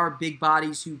protectors, they are big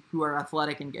bodies who are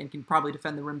athletic and can probably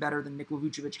defend the rim better than Nikola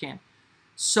Vucevic can.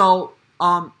 So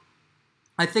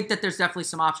I think that there's definitely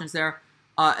some options there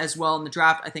as well in the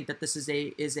draft. I think that this is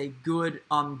a good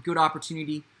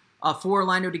opportunity for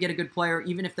Orlando to get a good player,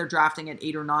 even if they're drafting at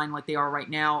 8 or 9 like they are right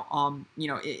now.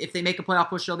 If they make a playoff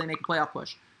push, they make a playoff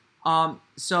push. I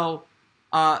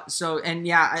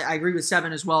agree with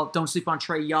 7 as well. Don't sleep on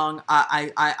Trae Young.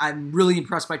 I'm really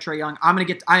impressed by Trae Young.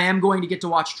 I am going to get to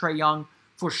watch Trae Young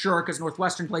for sure, because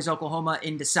Northwestern plays Oklahoma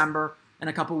in December in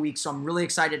a couple weeks. So I'm really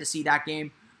excited to see that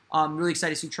game. Really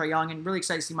excited to see Trae Young, and really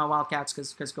excited to see my Wildcats,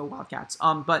 because go Wildcats.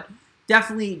 But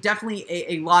definitely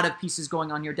a lot of pieces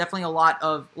going on here. Definitely a lot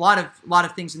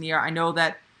of things in the air. I know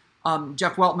that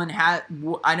Jeff Weltman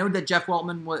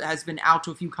has been out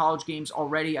to a few college games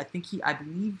already. I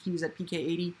believe he was at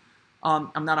PK80.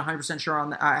 I'm not 100% sure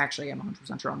on that. Actually, I am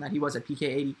 100% sure on that. He was at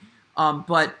PK80.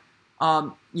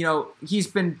 He's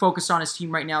been focused on his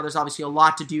team right now. There's obviously a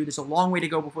lot to do. There's a long way to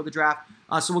go before the draft.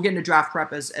 So we'll get into draft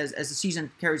prep as the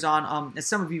season carries on. As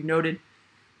some of you noted,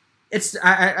 as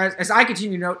I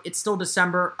continue to note, it's still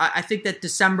December. I think that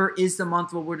December is the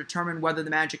month where we'll determine whether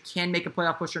the Magic can make a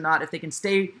playoff push or not. If they can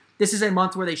stay, this is a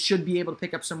month where they should be able to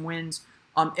pick up some wins.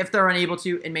 If they're unable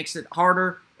to, it makes it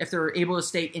harder. If they're able to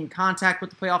stay in contact with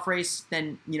the playoff race,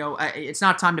 then it's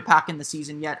not time to pack in the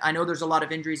season yet. I know there's a lot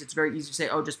of injuries. It's very easy to say,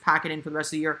 just pack it in for the rest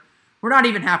of the year. We're not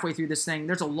even halfway through this thing.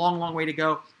 There's a long, long way to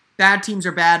go. Bad teams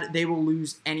are bad. They will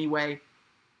lose anyway.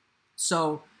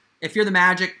 So if you're the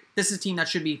Magic, this is a team that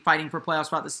should be fighting for a playoff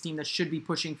spot. This is a team that should be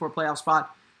pushing for a playoff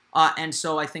spot. And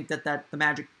so I think that the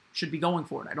Magic should be going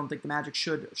for it. I don't think the Magic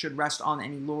should rest on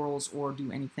any laurels or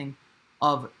do anything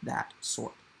of that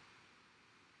sort.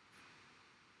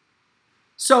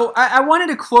 So I wanted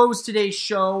to close today's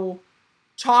show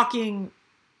talking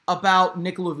about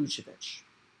Nikola Vucevic.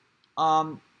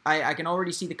 I can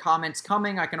already see the comments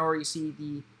coming. I can already see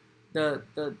the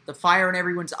fire in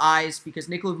everyone's eyes, because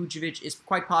Nikola Vucevic is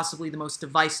quite possibly the most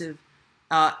divisive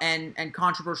and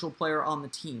controversial player on the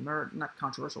team. Or not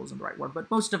controversial isn't the right word, but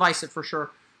most divisive for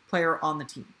sure player on the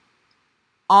team.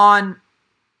 On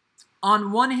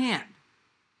one hand,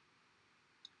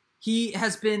 he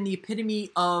has been the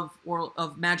epitome of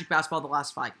Magic basketball the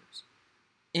last 5 years,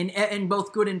 in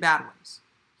both good and bad ways.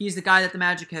 He's the guy that the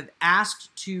Magic have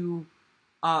asked to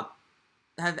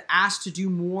do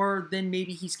more than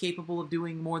maybe he's capable of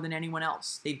doing, more than anyone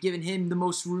else. They've given him the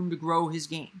most room to grow his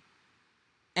game,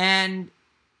 and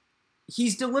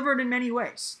he's delivered in many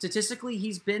ways. Statistically,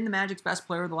 he's been the Magic's best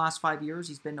player the last 5 years.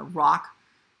 He's been a rock.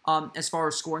 As far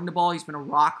as scoring the ball, he's been a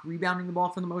rock rebounding the ball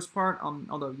for the most part,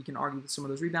 although you can argue with some of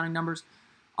those rebounding numbers.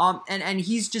 And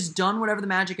he's just done whatever the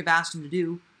Magic have asked him to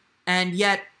do. And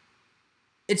yet,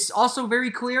 it's also very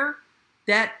clear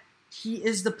that he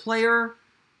is the player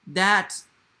that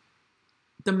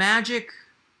the Magic,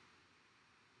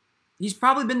 he's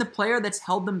probably been the player that's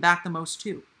held them back the most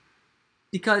too.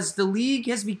 Because the league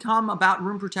has become about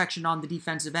rim protection on the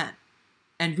defensive end.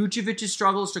 And Vucevic's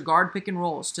struggles to guard pick and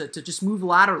rolls, to just move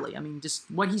laterally, I mean, just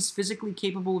what he's physically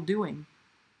capable of doing,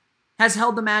 has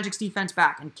held the Magic's defense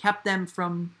back and kept them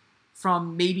from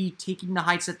maybe taking the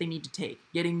heights that they need to take,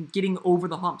 getting over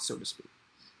the hump, so to speak.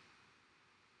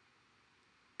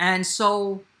 And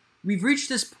so we've reached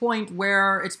this point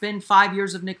where it's been 5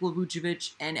 years of Nikola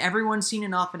Vucevic, and everyone's seen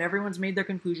enough, and everyone's made their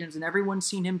conclusions, and everyone's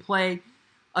seen him play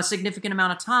a significant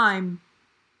amount of time,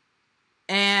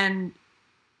 and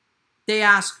they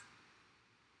ask,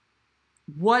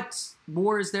 what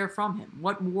more is there from him?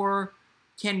 What more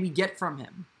can we get from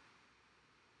him?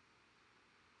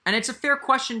 And it's a fair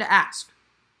question to ask,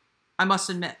 I must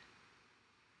admit.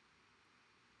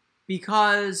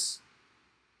 Because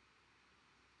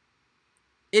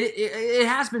it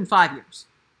has been 5 years.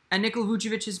 And Nikola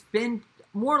Vucevic has been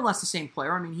more or less the same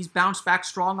player. I mean, he's bounced back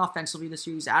strong offensively this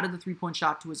year. He's added the three-point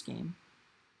shot to his game.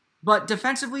 But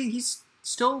defensively, he's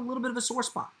still a little bit of a sore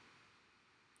spot.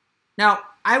 Now,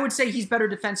 I would say he's better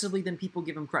defensively than people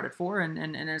give him credit for.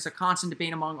 And there's a constant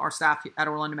debate among our staff at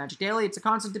Orlando Magic Daily. It's a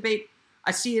constant debate.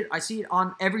 I see it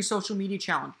on every social media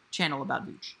channel about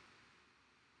Vooch.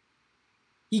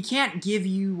 He can't give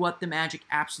you what the Magic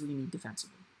absolutely need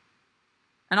defensively.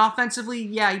 And offensively,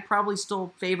 yeah, he probably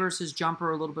still favors his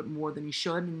jumper a little bit more than he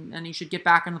should, and he should get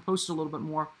back in the post a little bit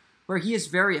more, where he is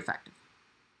very effective.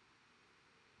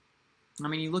 I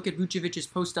mean, you look at Vucevic's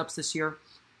post-ups this year.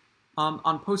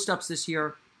 On post-ups this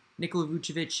year, Nikola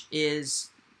Vucevic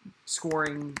is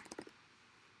scoring...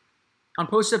 On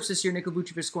post-ups this year, Nikola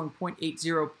Vucevic is scoring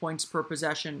 0.80 points per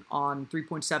possession on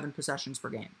 3.7 possessions per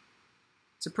game.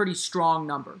 It's a pretty strong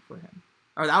number for him.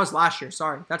 Or that was last year,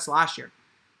 sorry. That's last year.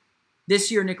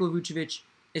 This year, Nikola Vucevic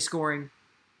is scoring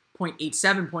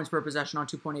 0.87 points per possession on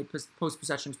 2.8 post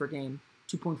possessions per game,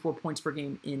 2.4 points per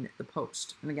game in the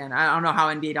post. And again, I don't know how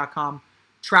NBA.com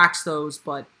tracks those,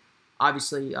 but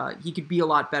obviously he could be a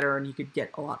lot better and he could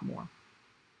get a lot more.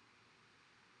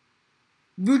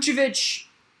 Vucevic,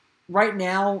 right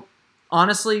now,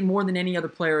 honestly, more than any other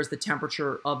player, is the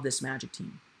temperature of this Magic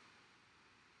team.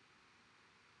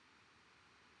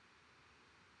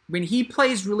 When he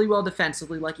plays really well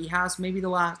defensively, like he has maybe the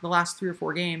last 3 or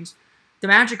 4 games, the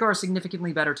Magic are a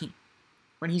significantly better team.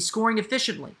 When he's scoring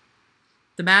efficiently,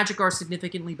 the Magic are a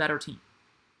significantly better team.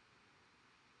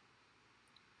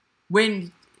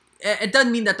 When it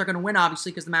doesn't mean that they're going to win,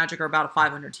 obviously, because the Magic are about a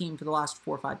 500 team for the last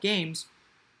 4 or 5 games,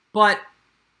 but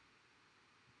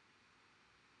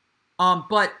on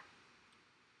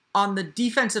the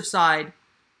defensive side,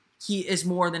 he is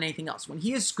more than anything else. When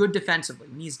he is good defensively,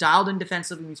 when he's dialed in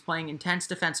defensively, when he's playing intense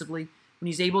defensively, when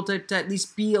he's able to at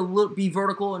least be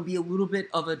vertical and be a little bit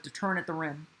of a deterrent at the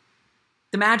rim,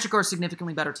 the Magic are a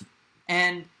significantly better team.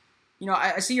 And you know,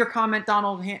 I see your comment,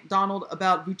 Donald,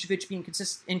 about Vucevic being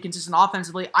inconsistent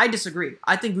offensively. I disagree.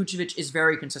 I think Vucevic is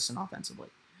very consistent offensively.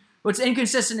 What's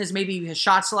inconsistent is maybe his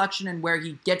shot selection and where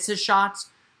he gets his shots.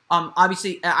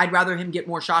 Obviously, I'd rather him get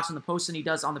more shots on the post than he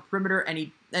does on the perimeter.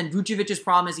 And Vucevic's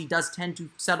problem is he does tend to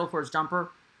settle for his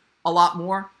jumper a lot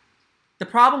more. The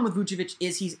problem with Vucevic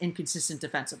is he's inconsistent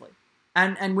defensively.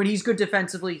 And when he's good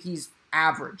defensively, he's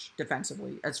average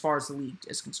defensively as far as the league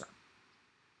is concerned.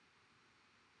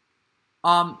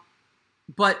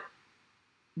 But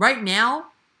right now,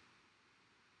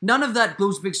 none of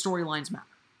those big storylines matter.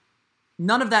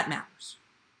 None of that matters.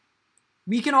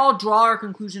 We can all draw our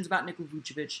conclusions about Nikola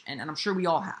Vucevic, and I'm sure we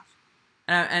all have.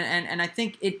 And I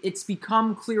think it's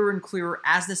become clearer and clearer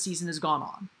as the season has gone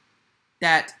on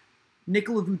that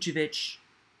Nikola Vucevic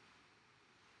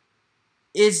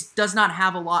does not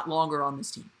have a lot longer on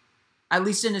this team, at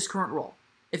least in his current role.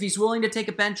 If he's willing to take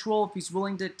a bench role, if he's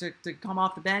willing to come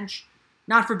off the bench,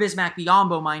 not for Bismack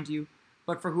Biyombo, mind you,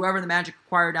 but for whoever the Magic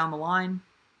acquire down the line,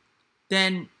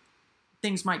 then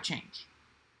things might change.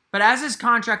 But as his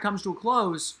contract comes to a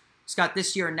close, he's got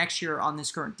this year and next year on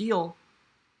this current deal,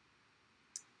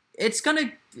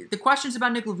 the questions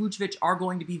about Nikola Vucevic are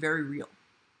going to be very real.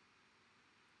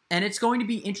 And it's going to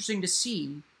be interesting to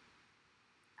see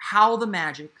how the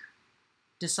Magic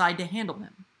decide to handle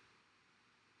him.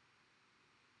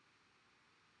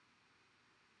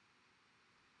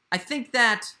 I think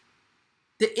that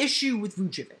the issue with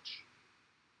Vucevic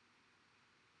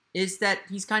is that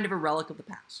he's kind of a relic of the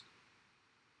past.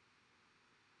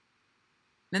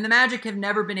 And the Magic have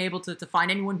never been able to find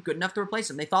anyone good enough to replace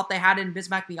him. They thought they had it in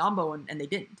Bismack Biyombo, and they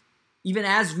didn't. Even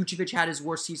as Vucevic had his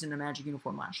worst season in a Magic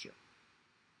uniform last year.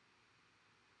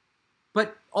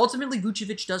 But ultimately,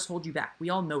 Vucevic does hold you back. We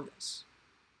all know this.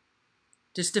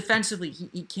 Just defensively,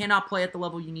 he cannot play at the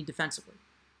level you need defensively.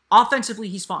 Offensively,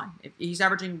 he's fine. If he's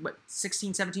averaging,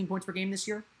 16, 17 points per game this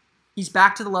year? He's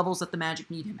back to the levels that the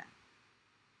Magic need him at.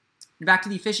 And back to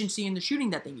the efficiency and the shooting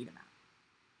that they need him at.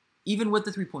 Even with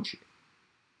the three-point shooting.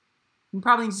 He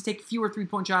probably needs to take fewer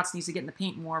three-point shots, needs to get in the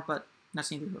paint more, but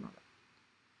that's neither here nor there.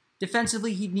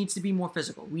 Defensively, he needs to be more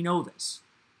physical. We know this.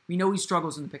 We know he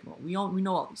struggles in the pick and roll. We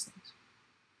know all these things.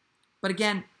 But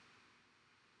again,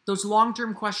 those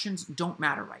long-term questions don't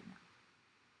matter right now.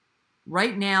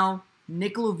 Right now,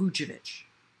 Nikola Vucevic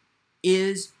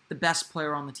is the best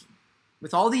player on the team.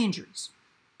 With all the injuries,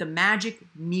 the Magic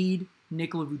need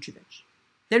Nikola Vucevic.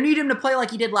 They need him to play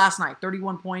like he did last night.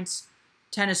 31 points,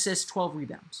 10 assists, 12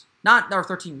 rebounds.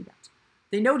 13 rebounds.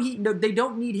 They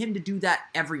don't need him to do that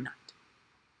every night.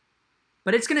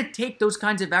 But it's going to take those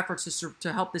kinds of efforts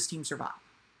to help this team survive.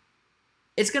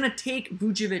 It's going to take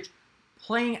Vucevic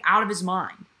playing out of his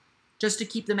mind just to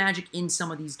keep the Magic in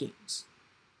some of these games.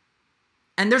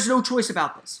 And there's no choice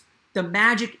about this. The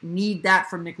Magic need that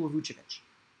from Nikola Vucevic.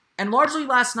 And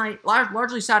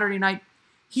largely Saturday night,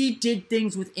 he did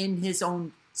things within his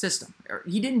own system.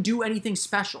 He didn't do anything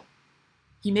special.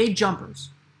 He made jumpers.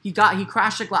 He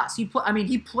crashed the glass. He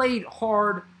played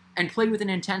hard and played with an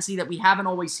intensity that we haven't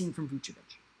always seen from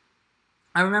Vucevic.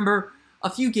 I remember a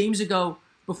few games ago,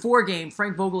 before a game,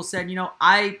 Frank Vogel said,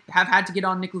 I have had to get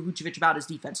on Nikola Vucevic about his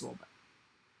defense a little bit.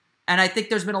 And I think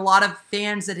there's been a lot of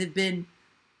fans that have been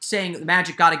saying the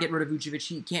Magic got to get rid of Vucevic.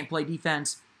 He can't play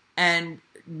defense. And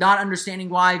not understanding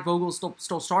why Vogel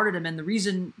still started him. And the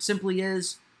reason simply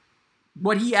is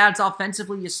what he adds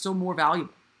offensively is still more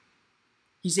valuable.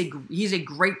 He's a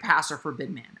great passer for a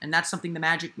big man. And that's something the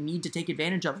Magic need to take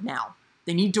advantage of now.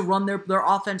 They need to run their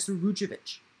offense through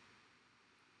Vucevic.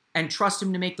 And trust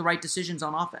him to make the right decisions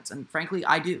on offense. And frankly,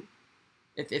 I do.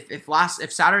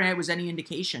 If Saturday night was any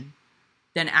indication,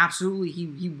 then absolutely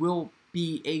he will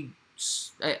be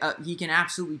he can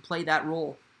absolutely play that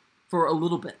role for a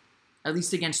little bit, at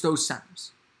least against those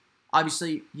centers.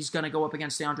 Obviously, he's going to go up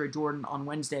against DeAndre Jordan on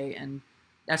Wednesday, and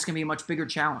that's going to be a much bigger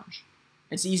challenge.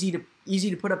 It's easy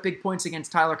to put up big points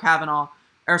against Tyler Kavanaugh,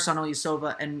 Ersan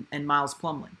Ilyasova, and Miles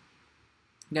Plumlee.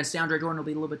 Against DeAndre Jordan, it'll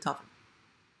be a little bit tougher.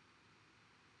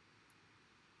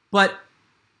 But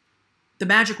the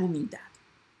Magic will need that.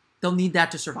 They'll need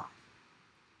that to survive.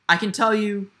 I can tell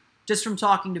you, just from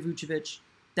talking to Vucevic,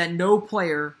 that no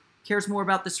player cares more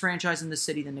about this franchise in the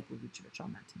city than Nikola Vucevic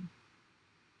on that team.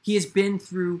 He has been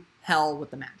through hell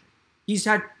with the Magic. He's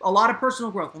had a lot of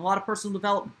personal growth and a lot of personal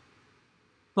development,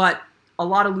 but a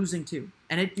lot of losing too,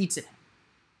 and it eats at him.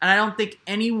 And I don't think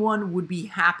anyone would be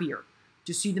happier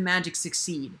to see the Magic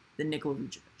succeed than Nikola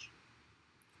Vucevic.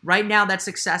 Right now, that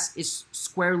success is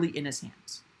squarely in his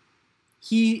hands.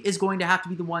 He is going to have to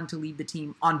be the one to lead the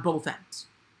team on both ends.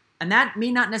 And that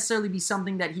may not necessarily be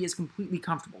something that he is completely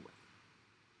comfortable with.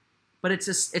 But it's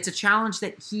a challenge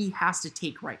that he has to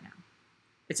take right now.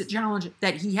 It's a challenge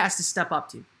that he has to step up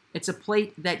to. It's a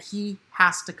plate that he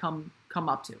has to come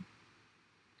up to.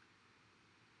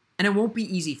 And it won't be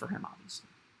easy for him, obviously.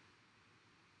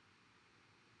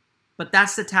 But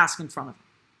that's the task in front of him.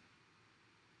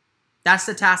 That's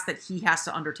the task that he has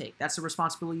to undertake. That's the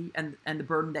responsibility and the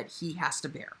burden that he has to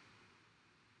bear.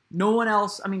 No one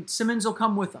else, Simmons will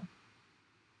come with him.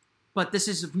 But this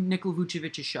is Nikola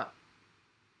Vucevic's show.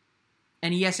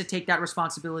 And he has to take that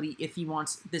responsibility if he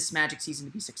wants this Magic season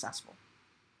to be successful.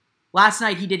 Last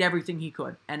night, he did everything he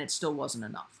could, and it still wasn't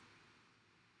enough.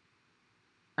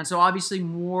 And so obviously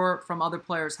more from other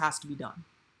players has to be done.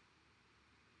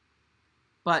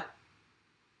 But,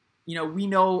 we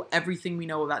know everything we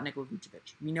know about Nikola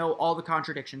Vucevic. We know all the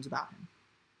contradictions about him.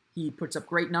 He puts up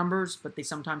great numbers, but they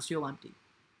sometimes feel empty.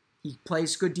 He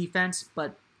plays good defense,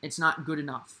 but it's not good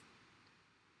enough.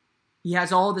 He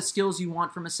has all the skills you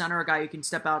want from a center, a guy who can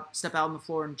step out on the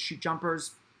floor and shoot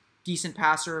jumpers, decent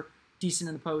passer, decent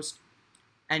in the post,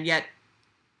 and yet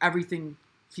everything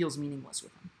feels meaningless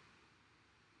with him.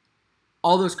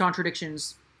 All those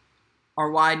contradictions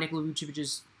are why Nikola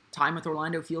Vucevic's time with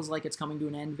Orlando feels like it's coming to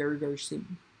an end very, very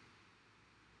soon.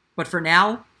 But for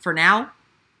now,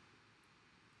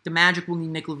 the Magic will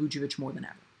need Nikola Vucevic more than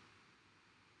ever.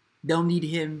 They'll need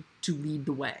him to lead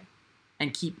the way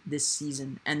and keep this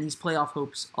season and these playoff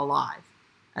hopes alive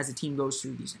as the team goes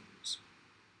through these injuries.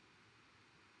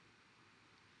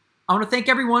 I want to thank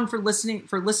everyone for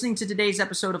listening to today's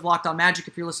episode of Locked On Magic.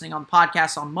 If you're listening on the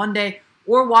podcast on Monday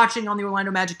or watching on the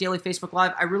Orlando Magic Daily Facebook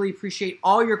Live, I really appreciate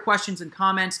all your questions and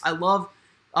comments. I love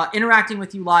interacting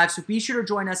with you live, so be sure to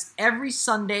join us every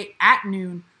Sunday at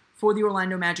noon for the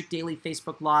Orlando Magic Daily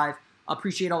Facebook Live.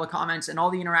 Appreciate all the comments and all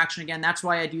the interaction. Again, that's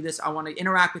why I do this. I want to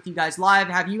interact with you guys live,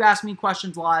 have you ask me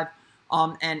questions live,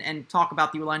 and talk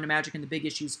about the Orlando Magic and the big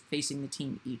issues facing the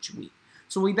team each week.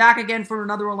 So we'll be back again for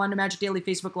another Orlando Magic Daily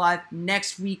Facebook Live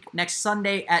next week, next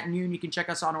Sunday at noon. You can check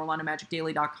us on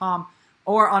OrlandoMagicDaily.com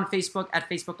or on Facebook at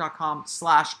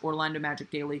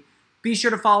Facebook.com/OrlandoMagicDaily. Be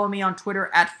sure to follow me on Twitter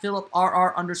at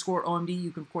PhilipRR_OMD.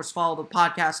 You can, of course, follow the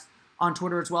podcast on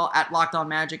Twitter as well at Locked On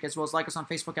Magic, as well as like us on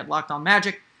Facebook at Locked On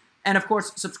Magic. And, of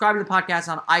course, subscribe to the podcast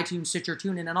on iTunes, Stitcher,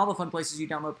 TuneIn, and all the fun places you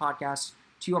download podcasts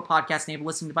to your podcast-enabled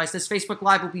listening device. This Facebook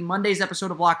Live will be Monday's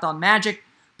episode of Locked On Magic,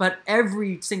 but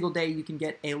every single day you can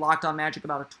get a Locked On Magic,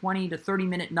 about a 20 to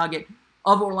 30-minute nugget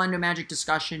of Orlando Magic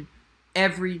discussion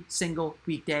every single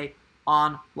weekday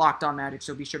on Locked On Magic,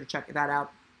 so be sure to check that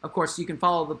out. Of course, you can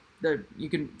follow for the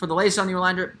latest on the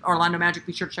Orlando Magic,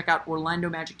 be sure to check out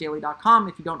OrlandoMagicDaily.com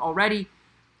if you don't already,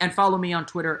 and follow me on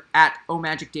Twitter at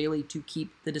OMagicDaily to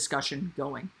keep the discussion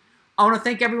going. I want to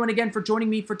thank everyone again for joining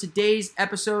me for today's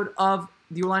episode of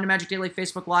the Orlando Magic Daily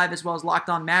Facebook Live, as well as Locked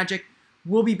On Magic.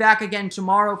 We'll be back again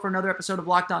tomorrow for another episode of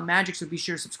Locked On Magic, so be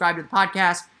sure to subscribe to the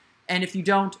podcast. And if you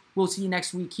don't, we'll see you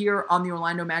next week here on the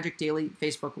Orlando Magic Daily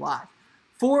Facebook Live.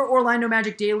 For Orlando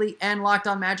Magic Daily and Locked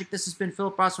On Magic, this has been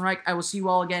Philip Rossman-Reich. I will see you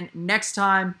all again next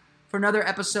time for another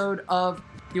episode of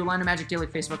the Orlando Magic Daily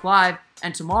Facebook Live,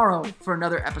 and tomorrow for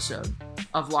another episode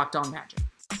of Locked On Magic.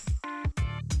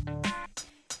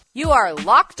 You are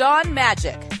Locked On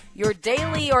Magic, your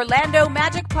daily Orlando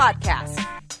Magic podcast,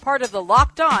 part of the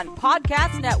Locked On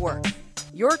Podcast Network,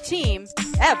 your team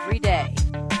every day.